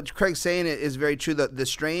 what Craig's saying is very true. The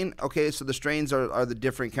strain. Okay, so the strains are the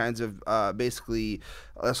different kinds of basically,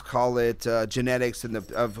 let's call it genetics and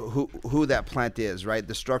of who that plant is, right?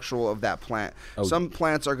 The structural of that plant. Some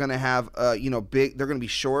plants are going to have big. They're going to be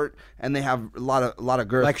short. and they have a lot of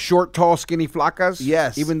girth. Like short, tall, skinny flacas?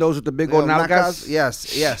 Yes. Even those with the big old nalgas?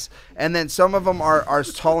 Yes. And then some of them are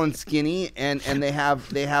tall and skinny, and they have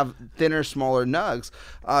thinner, smaller nugs.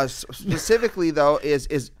 Specifically, though,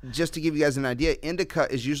 is just to give you guys an idea,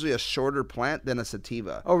 indica is usually a shorter plant than a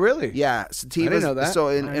sativa. Oh, really? Yeah, sativas. I didn't know that. So,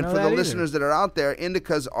 I didn't and know for that the either. listeners that are out there,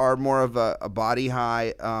 indicas are more of a body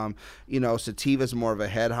high. Sativas more of a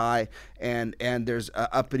head high, and there's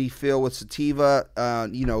a uppity feel with sativa.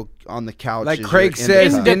 On the couch, Like is Craig your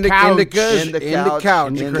says, indica. in the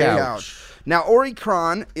couch. Now,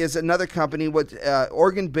 Oricron is another company with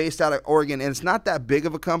Oregon, based out of Oregon, and it's not that big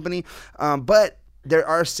of a company, but they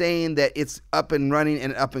are saying that it's up and running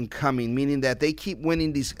and up and coming, meaning that they keep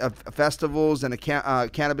winning these festivals and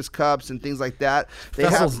cannabis cups and things like that.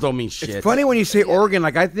 Festivals don't mean shit. It's funny when you say Oregon.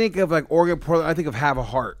 Like I think of like Oregon, Portland. I think of Have a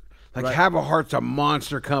Heart. Like Have a Heart's a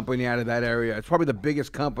monster company out of that area. It's probably the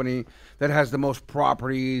biggest company that has the most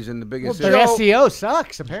properties and the biggest. Their SEO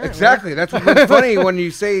sucks, apparently. Exactly. That's what's funny when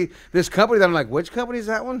you say this company. That I'm like, which company is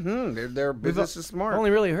that one? Their business is smart. I've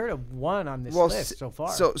only really heard of one on this list so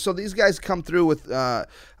far. So these guys come through with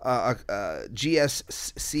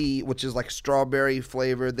GSC, which is like strawberry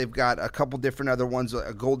flavor. They've got a couple different other ones,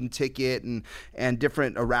 a golden ticket and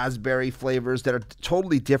different raspberry flavors that are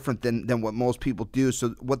totally different than what most people do.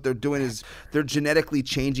 So what they're doing is they're genetically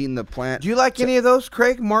changing the plant. Do you like any of those,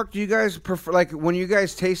 Craig? Mark, do you guys prefer, like when you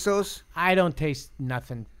guys taste those? I don't taste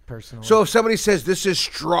nothing personally. So if somebody says this is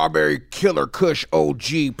strawberry killer Kush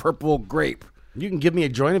OG purple grape, You can give me a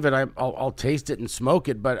joint of it. I'll taste it and smoke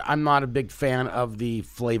it, but I'm not a big fan of the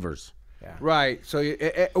flavors. Yeah. Right. So,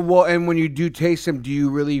 and when you do taste them, do you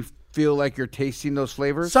really feel like you're tasting those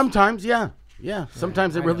flavors? Sometimes, yeah.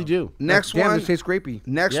 Sometimes I really do. Next Damn, one, this tastes grapey.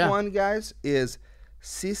 Next Yeah. one, guys, is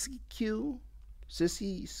Siskiyou.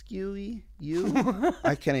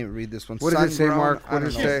 I can't even read this one. What does it say, Sun-grown, Mark? I What don't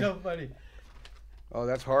does know. it say? so funny. Oh,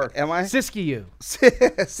 that's hard. Am I? Siskiyou.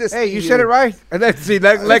 Hey, you said it right. And let's see.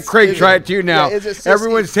 Let Craig try it too now. Yeah, is it Siskiyou?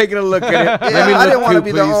 Everyone's taking a look at it. Yeah, Let me I look didn't want to too,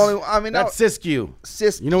 be the please. only. I mean, That's Siskiyou.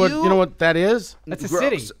 Siskiyou. You know what that is? That's a Gross.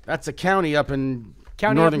 city. That's a county up in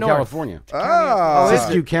County Northern up north. California. Oh,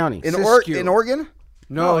 Siskiyou County. in Siskiyou. Oregon?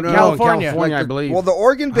 No, No, California. in California, Like I believe. Well, the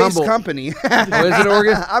Oregon-based Humboldt. company. Oh, is it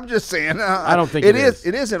Oregon? I'm just saying. I don't think it it is. is.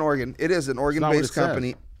 It is in Oregon. It is an not what Oregon-based it says.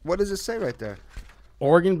 company. What does it say right there?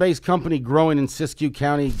 Oregon-based company growing in Siskiyou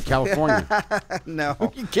County, California. No.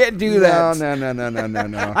 You can't do that.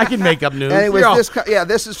 No. I can make up news. Anyways, Yo,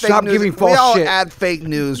 this is fake stop news. giving We false all shit. add fake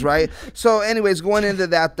news, right? So, anyways, going into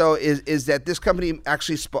that though is that this company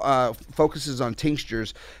actually focuses on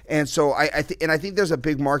tinctures, and so I think there's a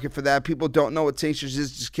big market for that. People don't know what tinctures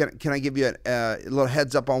is. Just can I give you a little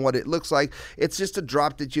heads up on what it looks like? It's just a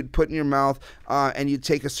drop that you'd put in your mouth, and you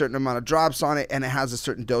take a certain amount of drops on it, and it has a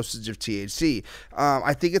certain dosage of THC.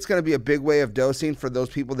 I think it's going to be a big way of dosing for those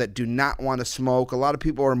people that do not want to smoke. A lot of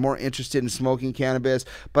people are more interested in smoking cannabis,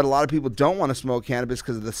 but a lot of people don't want to smoke cannabis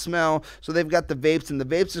because of the smell. So they've got the vapes, and the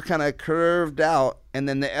vapes are kind of curved out, and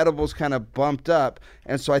then the edibles kind of bumped up.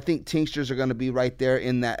 And so I think tinctures are going to be right there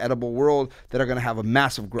in that edible world that are going to have a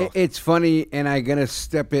massive growth. It's funny, and I'm going to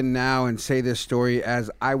step in now and say this story as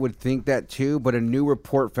I would think that too, but a new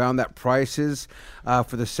report found that prices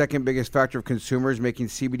for the second biggest factor of consumers making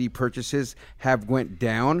CBD purchases have went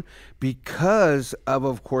down because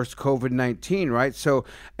of course, COVID-19, right? So,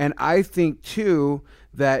 and I think too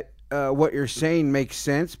that what you're saying makes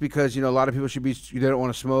sense because, a lot of people they don't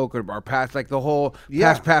want to smoke or are past, like the whole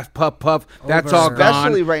pass, puff, that's all gone.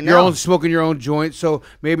 Especially right now. You're only smoking your own joint, so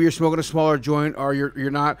maybe you're smoking a smaller joint or you're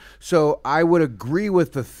not. So I would agree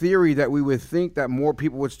with the theory that we would think that more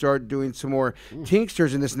people would start doing some more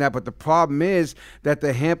tinctures and this and that, but the problem is that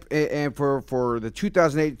the hemp, and for the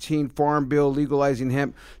 2018 Farm Bill legalizing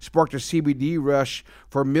hemp sparked a CBD rush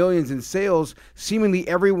for millions in sales. Seemingly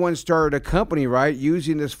everyone started a company, right,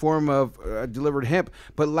 using this form of delivered hemp.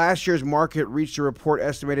 But last year's market reached a report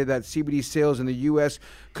estimated that CBD sales in the U.S.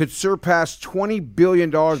 could surpass $20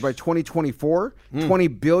 billion by 2024.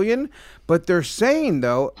 $20 billion. But they're saying,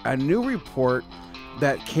 though, a new report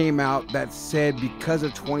that came out that said because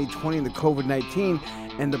of 2020 and the COVID-19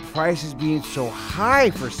 and the prices being so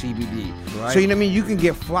high for CBD. Right. So, you know what I mean? You can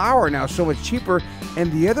get flour now so much cheaper.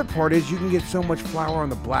 And the other part is you can get so much flour on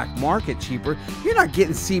the black market cheaper. You're not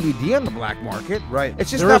getting CBD on the black market. Right.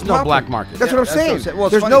 It's just There not is no popular. black market. That's Yeah, what I'm that's what saying. I'm saying. Well,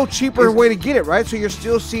 it's There's funny. no cheaper way to get it, right? So you're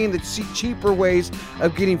still seeing the cheaper ways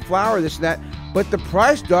of getting flour, this and that. But the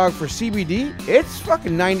price, dog, for CBD, it's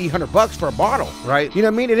fucking $90, $100 for a bottle. Right. You know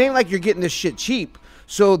what I mean? It ain't like you're getting this shit cheap.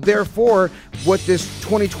 So therefore, what this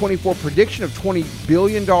 2024 prediction of $20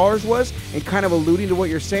 billion was, and kind of alluding to what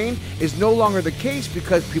you're saying, is no longer the case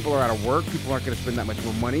because people are out of work. People aren't going to spend that much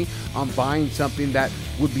more money on buying something that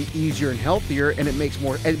would be easier and healthier, and it makes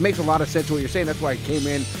a lot of sense what you're saying. That's why I came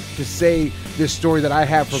in to say this story that I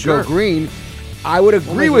have for Go Green. I would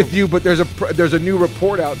agree with you, but there's a new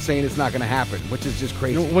report out saying it's not going to happen, which is just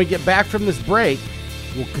crazy. When we get back from this break,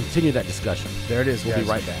 we'll continue that discussion. There it is. We'll be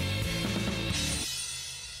right back.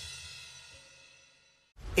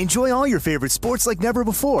 Enjoy all your favorite sports like never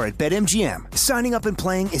before at BetMGM. Signing up and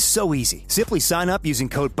playing is so easy. Simply sign up using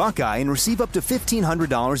code Buckeye and receive up to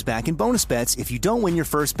 $1,500 back in bonus bets if you don't win your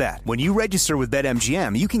first bet. When you register with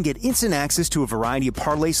BetMGM, you can get instant access to a variety of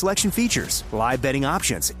parlay selection features, live betting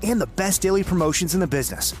options, and the best daily promotions in the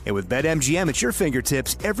business. And with BetMGM at your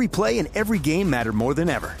fingertips, every play and every game matter more than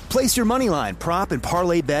ever. Place your moneyline, prop, and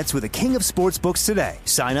parlay bets with the king of sportsbooks today.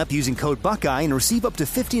 Sign up using code Buckeye and receive up to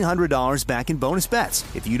 $1,500 back in bonus bets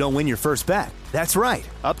if you don't win your first bet. That's right,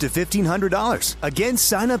 up to $1,500. Again,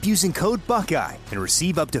 sign up using code Buckeye and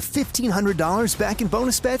receive up to $1,500 back in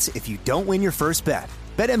bonus bets if you don't win your first bet.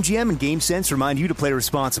 BetMGM and GameSense remind you to play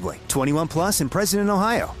responsibly. 21 plus and present in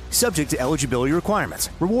Ohio. Subject to eligibility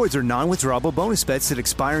requirements. Rewards are non-withdrawable bonus bets that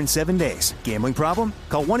expire in 7 days. Gambling problem?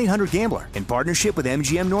 Call 1-800-GAMBLER in partnership with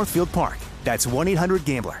MGM Northfield Park. That's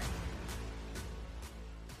 1-800-GAMBLER.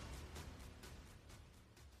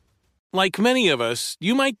 Like many of us,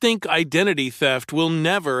 you might think identity theft will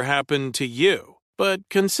never happen to you. But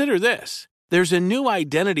consider this. There's a new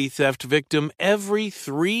identity theft victim every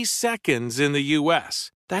 3 seconds in the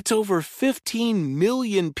U.S. That's over 15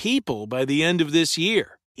 million people by the end of this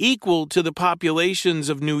year, equal to the populations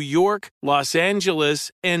of New York, Los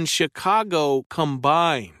Angeles, and Chicago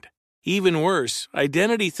combined. Even worse,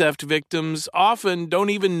 identity theft victims often don't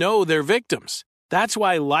even know they're victims. That's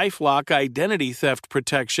why LifeLock Identity Theft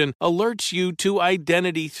Protection alerts you to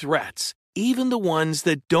identity threats, even the ones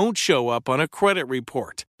that don't show up on a credit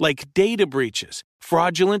report, like data breaches,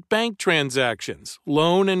 fraudulent bank transactions,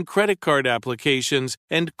 loan and credit card applications,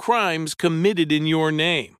 and crimes committed in your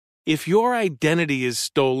name. If your identity is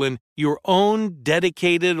stolen, your own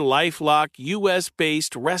dedicated LifeLock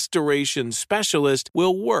U.S.-based restoration specialist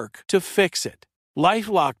will work to fix it.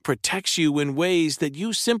 LifeLock protects you in ways that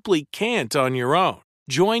you simply can't on your own.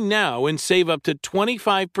 Join now and save up to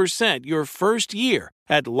 25% your first year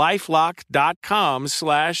at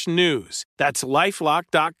LifeLock.com/news. That's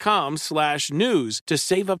LifeLock.com/news to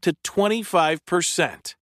save up to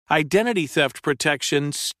 25%. Identity theft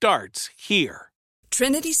protection starts here.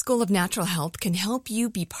 Trinity School of Natural Health can help you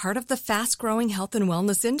be part of the fast-growing health and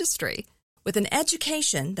wellness industry. With an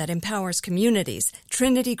education that empowers communities,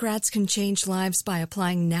 Trinity grads can change lives by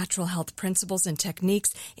applying natural health principles and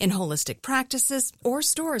techniques in holistic practices or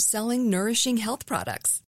stores selling nourishing health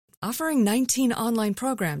products. Offering 19 online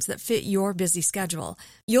programs that fit your busy schedule,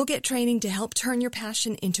 you'll get training to help turn your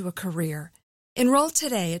passion into a career. Enroll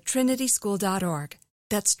today at trinityschool.org.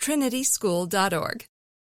 That's trinityschool.org.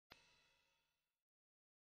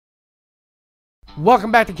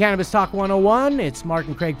 Welcome back to Cannabis Talk 101. It's Mark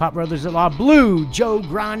and Craig, Pot Brothers at Law, Blue, Joe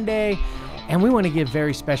Grande. And we want to give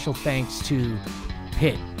very special thanks to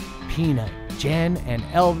Pitt, Peanut, Jen, and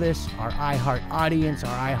Elvis, our iHeart audience,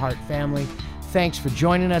 our iHeart family. Thanks for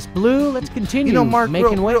joining us, Blue. Let's continue Mark,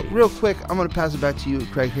 making waves. Real quick, I'm going to pass it back to you,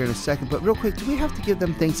 Craig, here in a second. But real quick, do we have to give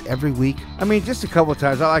them thanks every week? I mean, just a couple of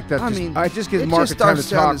times. I like that. It just gives Mark a time to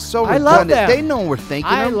talk. So I love them. They know we're thanking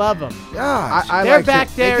them. I love them. Gosh, they're like back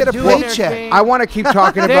there they get a doing paycheck. their thing. I want to keep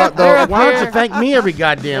talking about they're Why don't you thank me every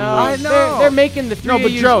goddamn No, week? I know. They're making the three No, but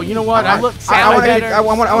of you. Joe, you know what? I look sound better. I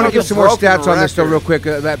want to give some more broken stats on this, though, record. real quick.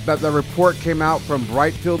 The report came out from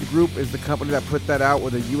Brightfield Group, is the company that put that out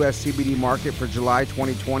with the U.S. CBD market for July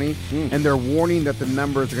 2020, and they're warning that the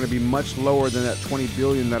numbers are going to be much lower than that $20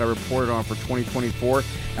 billion that I reported on for 2024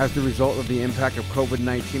 as the result of the impact of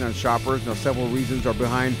COVID-19 on shoppers. Now, several reasons are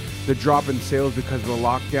behind the drop in sales because of the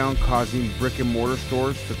lockdown, causing brick-and-mortar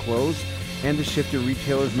stores to close, and the shift to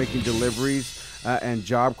retailers making deliveries and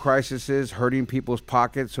job crises hurting people's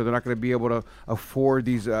pockets, so they're not going to be able to afford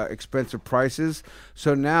these expensive prices.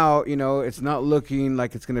 So now, it's not looking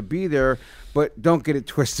like it's going to be there, but don't get it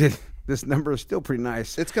twisted. This number is still pretty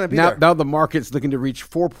nice. It's going to be now, there. Now the market's looking to reach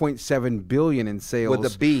 $4.7 billion in sales.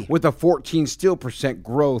 With a B. With a 14%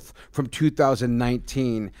 growth from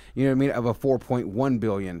 2019, you know what I mean, of a $4.1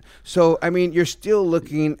 billion. So, I mean, you're still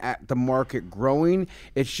looking at the market growing.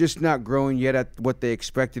 It's just not growing yet at what they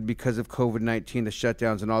expected because of COVID-19, the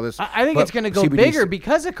shutdowns and all this. I think it's going to go bigger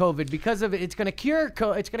because of COVID, because of it's going to cure.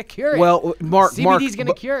 It's going to cure it. Well, Mark, CBD's going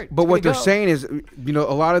to cure it. But what they're saying is, a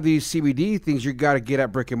lot of these CBD things you got to get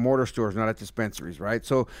at brick and mortar stores, not at dispensaries, right?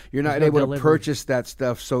 So you're not no able to delivery. purchase that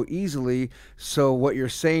stuff so easily. So what you're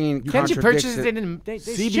saying Can't you contradicts purchase it in they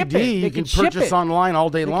ship CBD it. They you can ship purchase it. online all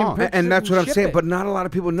day They can long. purchase And it that's what I'm ship saying. it. But not a lot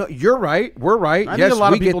of people know. You're right. We're right. I Yes, think a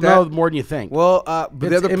lot we of people get that. know more than you think. Well, but the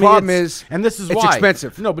It's- other I mean, problem it's- is, and this is it's why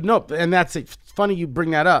expensive. No, and that's it. It's funny you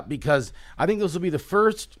bring that up because I think this will be the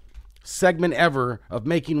first segment ever of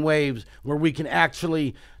Making Waves where we can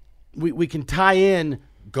actually we can tie in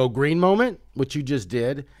Go Green Moment, which you just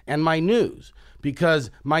did, and my news, because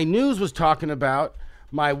my news was talking about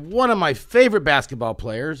one of my favorite basketball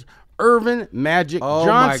players, Irvin Magic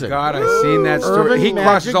Johnson. Oh my God, I've seen that story. Irvin He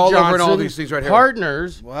crosses Magic all over in all Johnson these things right here.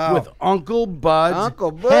 Partners Wow. with Uncle Bud's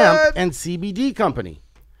Uncle Bud. Hemp and CBD Company.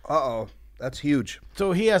 Uh-oh. That's huge.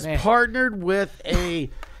 So he has partnered with a,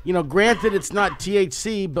 granted it's not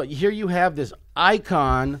THC, but here you have this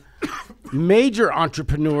icon, major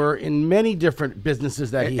entrepreneur in many different businesses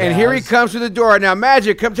that he has. And here he comes to the door. Now,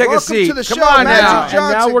 Magic, come take a Welcome seat. to the come show, on Magic now. Johnson.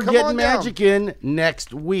 And now we're come getting on down. Magic in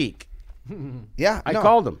next week. Yeah, I no.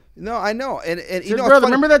 called him. No, I know. And Said, you know, brother, it's funny.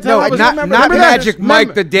 remember that time No, I was not remember that- Magic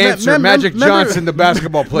Mike the dancer, Magic Johnson the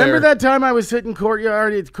basketball player. Remember that time I was sitting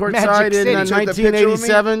courtside Magic in City. You took the picture with me?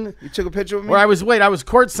 1987? You took a picture of me? Where I was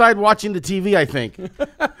courtside watching the TV, I think.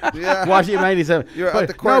 Yeah. Watching it in 97. You're at but,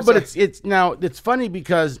 the no, but courtside. it's funny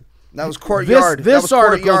because That was courtyard. This that was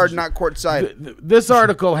article, courtyard, not courtside. This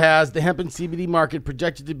article has the hemp and CBD market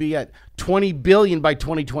projected to be at $20 billion by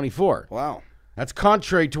 2024. Wow. That's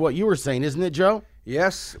contrary to what you were saying, isn't it, Joe?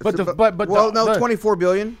 Yes. But well, no, 24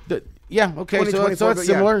 billion. Yeah, okay, 20, so 24, it's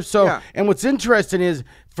similar. yeah. So, Yeah. and what's interesting is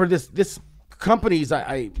for this companies,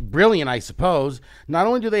 brilliant, I suppose. Not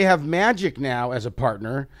only do they have Magic now as a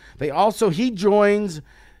partner, they also he joins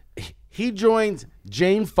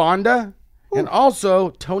Jane Fonda and also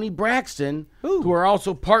Tony Braxton, who are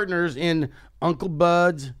also partners in Uncle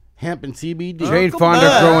Bud's Hemp and CBD. Jane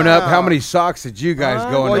Fonda growing up. How many socks did you guys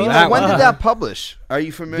go into that when one? did that publish? Are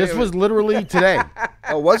you familiar? This was literally today.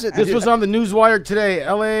 Oh, was it? This was on the Newswire today,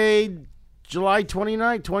 LA, July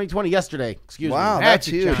 29, 2020, yesterday. Excuse Wow, me. that's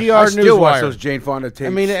huge. PR I still watch Newswire. those Jane Fonda tapes. I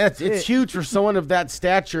mean, it's huge for someone of that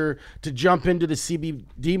stature to jump into the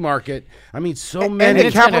CBD market. I mean, so and many.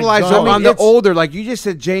 they capitalize I mean, on the it's- older, like you just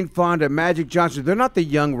said, Jane Fonda, Magic Johnson. They're not the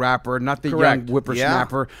young rapper, not the Correct. young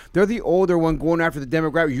whippersnapper. They're the older one going after the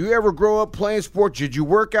demographic. You ever grow up playing sports? Did you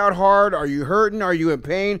work out hard? Are you hurting? Are you in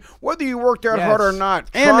pain? Whether you worked out hard or not.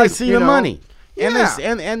 And try, they see you the know. money. Yeah.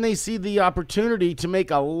 And they see the opportunity to make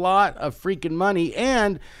a lot of freaking money.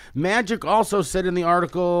 And Magic also said in the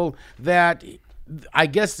article that I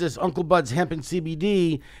guess this Uncle Bud's Hemp and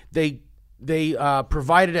CBD, they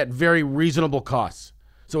provide it at very reasonable costs.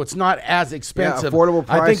 So it's not as expensive. affordable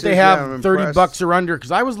I think they prices, have yeah, I'm $30 impressed. or under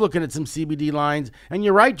because I was looking at some CBD lines. And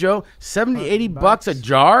you're right, Joe, 70, 80 bucks a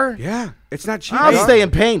jar? Yeah, it's not cheap. I'll huh? stay in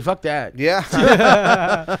pain. Fuck that.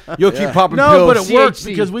 Yeah. You'll keep popping No, pills. but it works THC.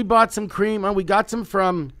 because we bought some cream. We got some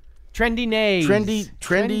from Trendy Nays.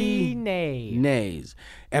 Trendy Nay. Nays.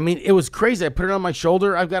 I mean, it was crazy. I put it on my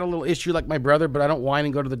shoulder. I've got a little issue like my brother, but I don't whine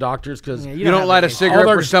and go to the doctors because Yeah, You don't have light a nays. cigarette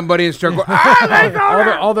All for they're- somebody and start going,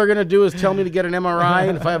 all they're going to do is tell me to get an MRI.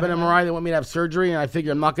 And if I have an MRI, they want me to have surgery. And I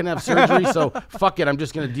figure I'm not going to have surgery. So fuck it. I'm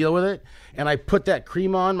just going to deal with it. And I put that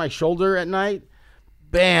cream on my shoulder at night.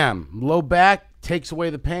 Bam. Low back takes away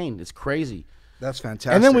the pain. It's crazy. That's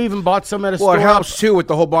fantastic. And then we even bought some at a Well, store. it helps too with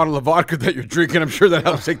the whole bottle of vodka that you're drinking. I'm sure that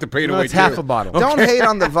helps take the pain No, away it's too. half a bottle. Don't hate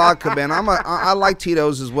on the vodka, man. I like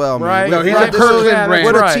Tito's as well, man. Right. No, he's Right. a Kirkland Yeah, brand.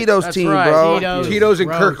 We're that's the right. Tito's That's team, right. bro. Tito's and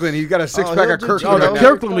Gross. Kirkland. He's got a six pack he'll of do Kirkland. Oh, Tito's. the right now.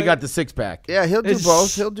 Kirkland, we got the six pack. Yeah, he'll do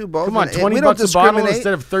both. He'll do both. Come on, And 20 we don't bucks a bottle discriminate.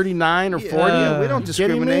 instead of 39 or 40. Yeah, we don't Kidding me?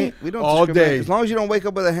 discriminate. We don't All discriminate. day. As long as you don't wake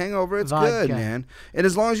up with a hangover, it's good, Vodka. man. And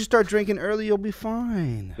as long as you start drinking early, you'll be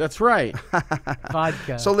fine. That's right.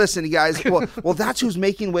 Vodka. So listen, you guys. Well, that's who's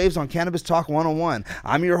making waves on Cannabis Talk 101.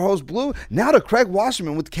 I'm your host, Blue. Now to Craig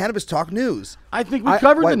Wasserman with Cannabis Talk News. I think we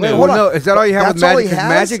covered the news. Well, hold on. no, is that all you have with That's all he Magic? 'Cause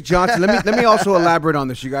has? Magic Johnson. Let me also elaborate on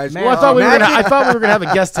this, you guys. Well, I thought we were gonna have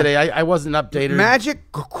a guest today. I wasn't updated. Magic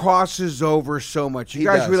crosses over so much. You He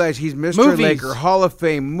guys does. realize he's Mr. Movies. Laker, Hall of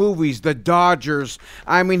Fame, movies, the Dodgers.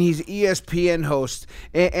 I mean, he's ESPN host,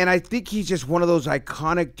 and I think he's just one of those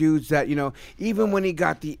iconic dudes that even when he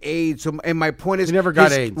got the AIDS. So, and my point is, He never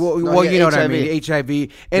got AIDS. Well, No, well, he you know got what I HIV. mean, HIV,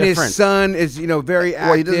 and Different. his son is very active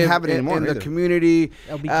Well, he doesn't have it in anymore the either. community.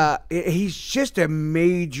 LBG. He's just just a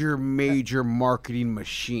major marketing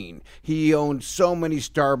machine. He owns so many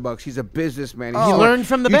Starbucks. He's a businessman. He learned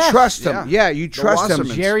from the best. You trust him. Yeah, you trust him.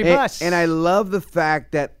 Jerry Buss. And I love the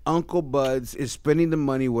fact that Uncle Bud's is spending the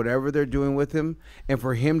money, whatever they're doing with him, and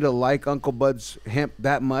for him to like Uncle Bud's hemp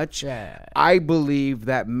that much, I believe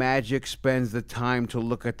that Magic spends the time to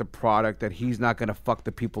look at the product, that he's not going to fuck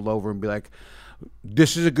the people over and be like,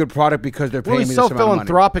 this is a good product because they're paying me this amount of money. He's so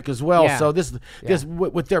philanthropic as well. Yeah. So this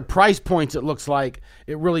with their price points, it looks like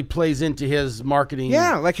it really plays into his marketing.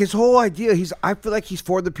 Yeah, like his whole idea. I feel like he's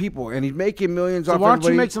for the people, and he's making millions off. Why don't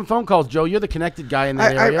everybody. you make some phone calls, Joe? You're the connected guy in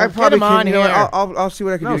that area. I probably him on can. here. I'll see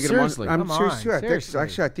what I can do to get seriously. him on. Come on, Seriously.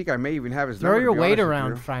 Actually, I think I may even have his Throw number. your to be weight honest with around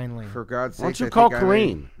you. finally. For God's sake. Why don't you call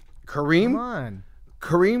Kareem? Kareem? Come on.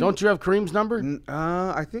 Kareem? Don't you have Kareem's number?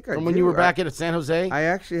 I think I From do. when you were back at San Jose? I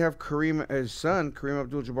actually have Kareem, his son, Kareem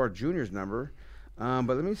Abdul-Jabbar Jr.'s number. But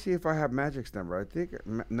let me see if I have Magic's number. I think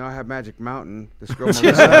no, I have Magic Mountain. The scroll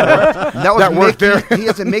that worked there. He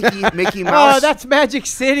has a Mickey Mouse. Oh, that's Magic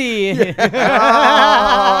City.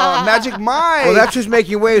 Magic Mike. Well, that's just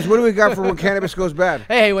making waves. What do we got for when cannabis goes bad?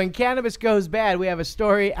 Hey, when cannabis goes bad, we have a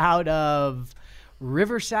story out of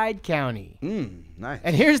Riverside County. Nice.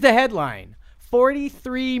 And here's the headline.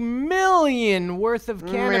 43 million worth of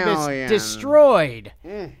cannabis destroyed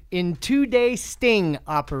in 2-day sting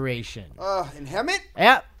operation. In Hemet?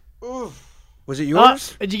 Yep. Was it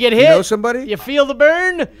yours? Did you get hit? You know somebody? You feel the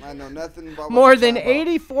burn? I know nothing about More than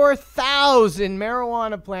 84,000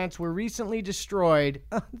 marijuana plants were recently destroyed.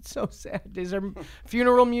 Oh, it's so sad. Is there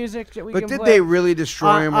funeral music that we can play? But did they really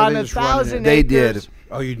destroy him, or on they a just running thousand it? They acres? did.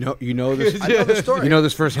 Oh, you know this? I know the story. You know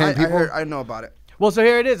this firsthand, people? I know about it. Well, so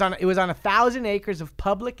here it is. It was on 1,000 acres of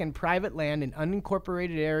public and private land in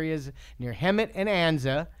unincorporated areas near Hemet and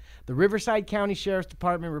Anza. The Riverside County Sheriff's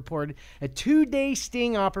Department reported a 2-day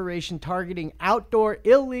sting operation targeting outdoor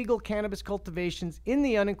illegal cannabis cultivations in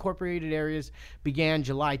the unincorporated areas began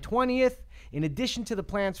July 20th. In addition to the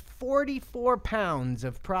plants, 44 pounds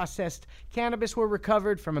of processed cannabis were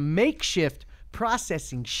recovered from a makeshift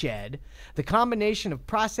processing shed. The combination of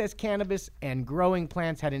processed cannabis and growing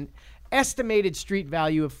plants had an estimated street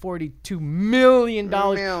value of $42 million,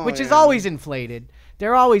 which is always inflated.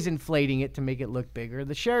 They're always inflating it to make it look bigger.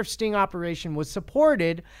 The sheriff's sting operation was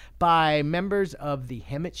supported by members of the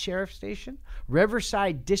Hemet Sheriff Station,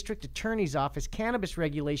 Riverside District Attorney's Office, Cannabis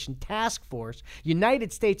Regulation Task Force,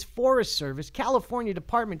 United States Forest Service, California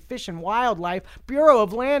Department of Fish and Wildlife, Bureau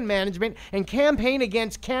of Land Management, and Campaign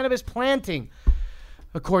Against Cannabis Planting.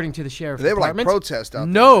 According to the sheriff's department, they were like protest out there.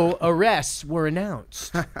 No arrests were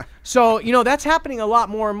announced. So, that's happening a lot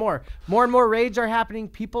more and more. More and more raids are happening.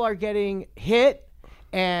 People are getting hit,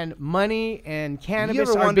 and money and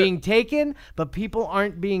cannabis are being taken, but people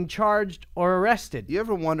aren't being charged or arrested. You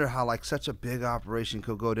ever wonder how such a big operation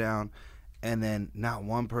could go down and then not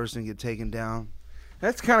one person get taken down?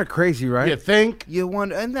 That's kind of crazy, right? You think? You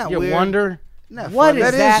wonder. Isn't that you weird? wonder? What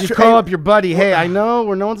is that? You call up your buddy. Hey, I know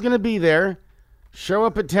where no one's going to be there. Show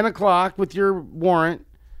up at 10 o'clock with your warrant,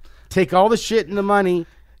 take all the shit and the money,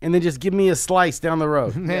 and then just give me a slice down the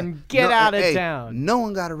road. And get out of town. No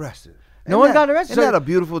one got arrested. No one got arrested. Isn't that a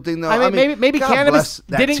beautiful thing, though? I mean, maybe God cannabis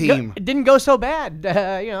bless that team. didn't go so bad,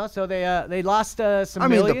 so they lost some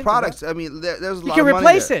millions. The products. I mean, there's a lot of money. You can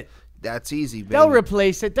replace it. That's easy, baby. They'll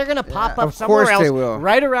replace it. They're going to pop up Of somewhere course else they will.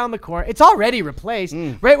 right around the corner. It's already replaced.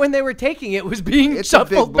 Right when they were taking it, it was being It's a big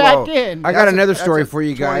shuffled blow. back in. I got another That's story a for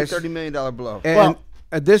you guys. $30 million blow. And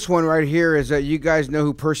this one right here is that you guys know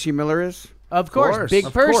who Percy Miller is? Of course, Big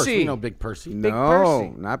Of Percy. course, we know Big Percy. Big No,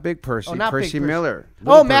 Percy. not Big Percy. Oh, not Big Percy Percy. Miller.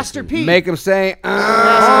 Oh, Master P. Make him say,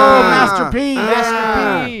 Master P.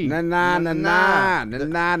 Master P. Na na na na na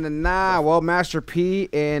na na na. Well, Master P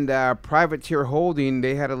and Privateer Holding,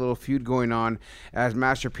 they had a little feud going on as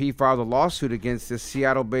Master P filed a lawsuit against this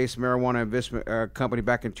Seattle-based marijuana investment company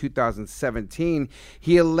back in 2017.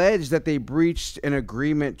 He alleged that they breached an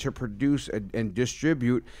agreement to produce and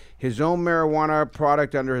distribute his own marijuana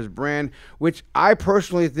product under his brand, which I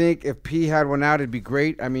personally think if P had one out, it'd be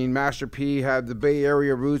great. I mean, Master P had the Bay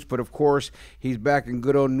Area roots, but of course, he's back in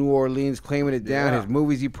good old New Orleans, claiming it down, his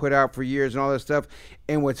movies he put out for years and all that stuff.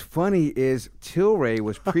 And what's funny is Tilray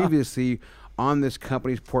was previously on this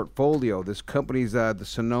company's portfolio. This company's, the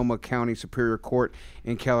Sonoma County Superior Court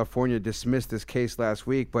in California dismissed this case last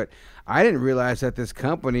week, but I didn't realize that this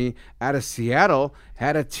company out of Seattle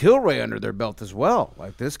had a Tilray under their belt as well.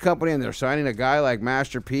 Like this company, and they're signing a guy like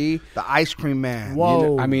Master P. The ice cream man.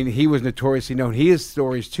 Whoa. I mean, he was notoriously known. He has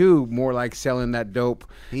stories, too, more like selling that dope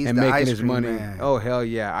He's and the making ice his cream money. man. Oh, hell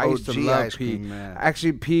yeah. I used to OG love ice P. cream man.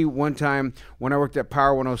 Actually, P, one time when I worked at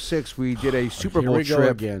Power 106, we did a Super Here Bowl we go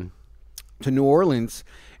trip again. to New Orleans,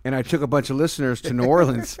 and I took a bunch of listeners to New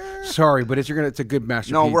Orleans. Sorry, but it's a good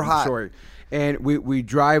Master No, P we're hot. story. And we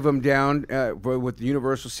drive them down with the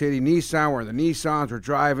Universal City Nissan. We're in the Nissans. We're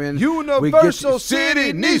driving. Universal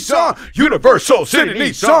City Nissan. Universal City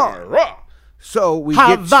Nissan. So we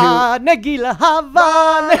get to Nagila,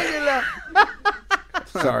 Havana.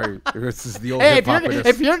 Sorry, this is the old Hey, hip-hop.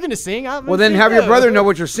 if you're gonna sing, well, then have your brother know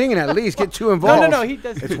what you're singing at least. Get two involved. No, he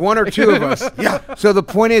does. It's one or two of us. Yeah. So the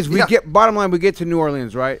point is, bottom line, we get to New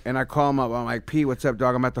Orleans, right? And I call him up. I'm like, P, what's up,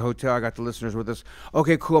 dog? I'm at the hotel. I got the listeners with us.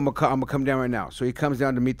 Okay, cool. I'm gonna come down right now. So he comes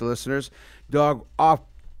down to meet the listeners. Dog, off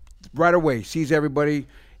right away. Sees everybody.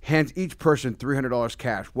 Hands each person $300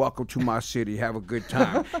 cash. Welcome to my city. Have a good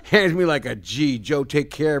time. Hands me like a G. Joe, take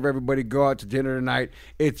care of everybody. Go out to dinner tonight.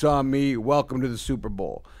 It's on me. Welcome to the Super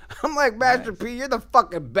Bowl. I'm like, Master P, you're the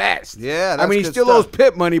fucking best. Yeah, that's I mean, he good still stuff. owes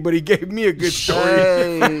Pitt money, but he gave me a good story.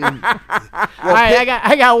 Hey. All right,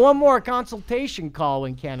 I got one more consultation call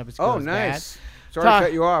when cannabis goes Oh, nice. bad. Sorry to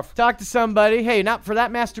cut you off. Talk to somebody. Hey, not for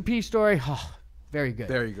that Master P story. Oh, very good.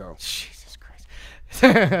 There you go. Jesus Christ.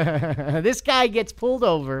 This guy gets pulled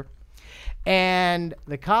over, and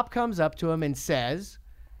the cop comes up to him and says,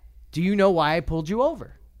 do you know why I pulled you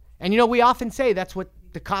over? And, we often say that's what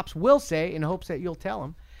the cops will say in hopes that you'll tell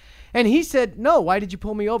them. And he said, no, why did you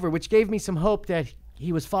pull me over? Which gave me some hope that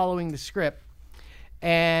he was following the script.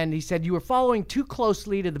 And he said, you were following too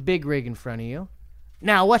closely to the big rig in front of you.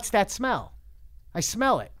 Now, what's that smell? I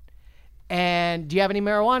smell it. And do you have any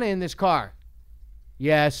marijuana in this car?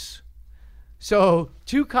 Yes. So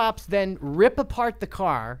 2 cops then rip apart the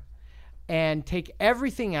car and take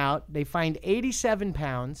everything out. They find 87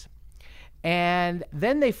 pounds. And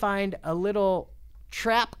then they find a little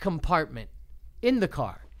trap compartment in the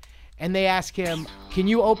car. And they ask him, can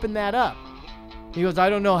you open that up? He goes, I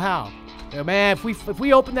don't know how. Man, if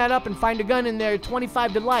we open that up and find a gun in there,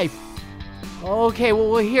 25 to life. Okay,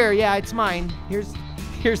 well, here, yeah, it's mine.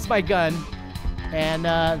 Here's my gun. And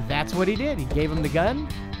that's what he did. He gave him the gun.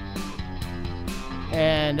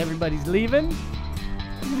 And everybody's leaving.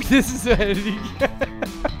 This is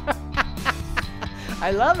I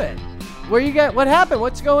love it. What happened?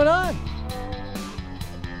 What's going on?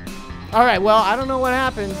 All right, well, I don't know what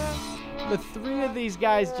happened. The 3 of these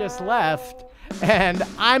guys just left, and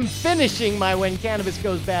I'm finishing my When Cannabis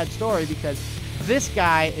Goes Bad story because this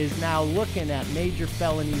guy is now looking at major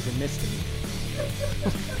felonies and misdemeanors.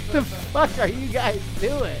 What the fuck are you guys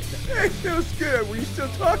doing? Hey, that was good. Were you still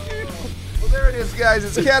talking? Well, there it is, guys.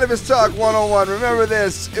 It's Cannabis Talk 101. Remember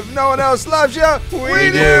this. If no one else loves you,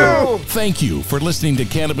 we do. Thank you for listening to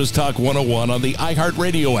Cannabis Talk 101 on the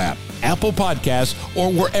iHeartRadio app, Apple Podcasts,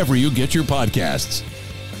 or wherever you get your podcasts.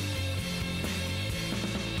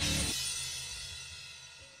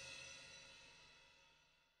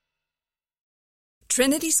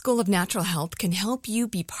 Trinity School of Natural Health can help you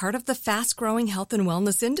be part of the fast-growing health and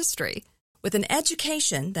wellness industry. With an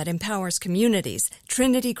education that empowers communities,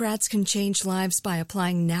 Trinity grads can change lives by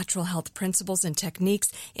applying natural health principles and techniques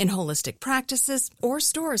in holistic practices or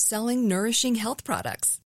stores selling nourishing health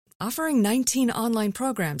products. Offering 19 online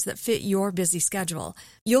programs that fit your busy schedule,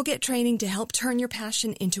 you'll get training to help turn your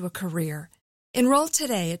passion into a career. Enroll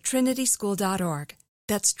today at trinityschool.org.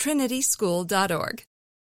 That's trinityschool.org.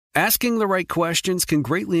 Asking the right questions can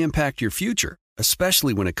greatly impact your future,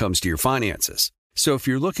 especially when it comes to your finances. So if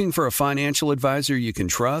you're looking for a financial advisor you can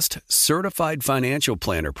trust, certified financial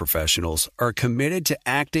planner professionals are committed to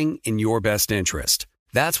acting in your best interest.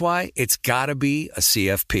 That's why it's got to be a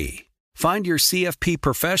CFP. Find your CFP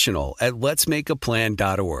professional at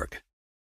letsmakeaplan.org.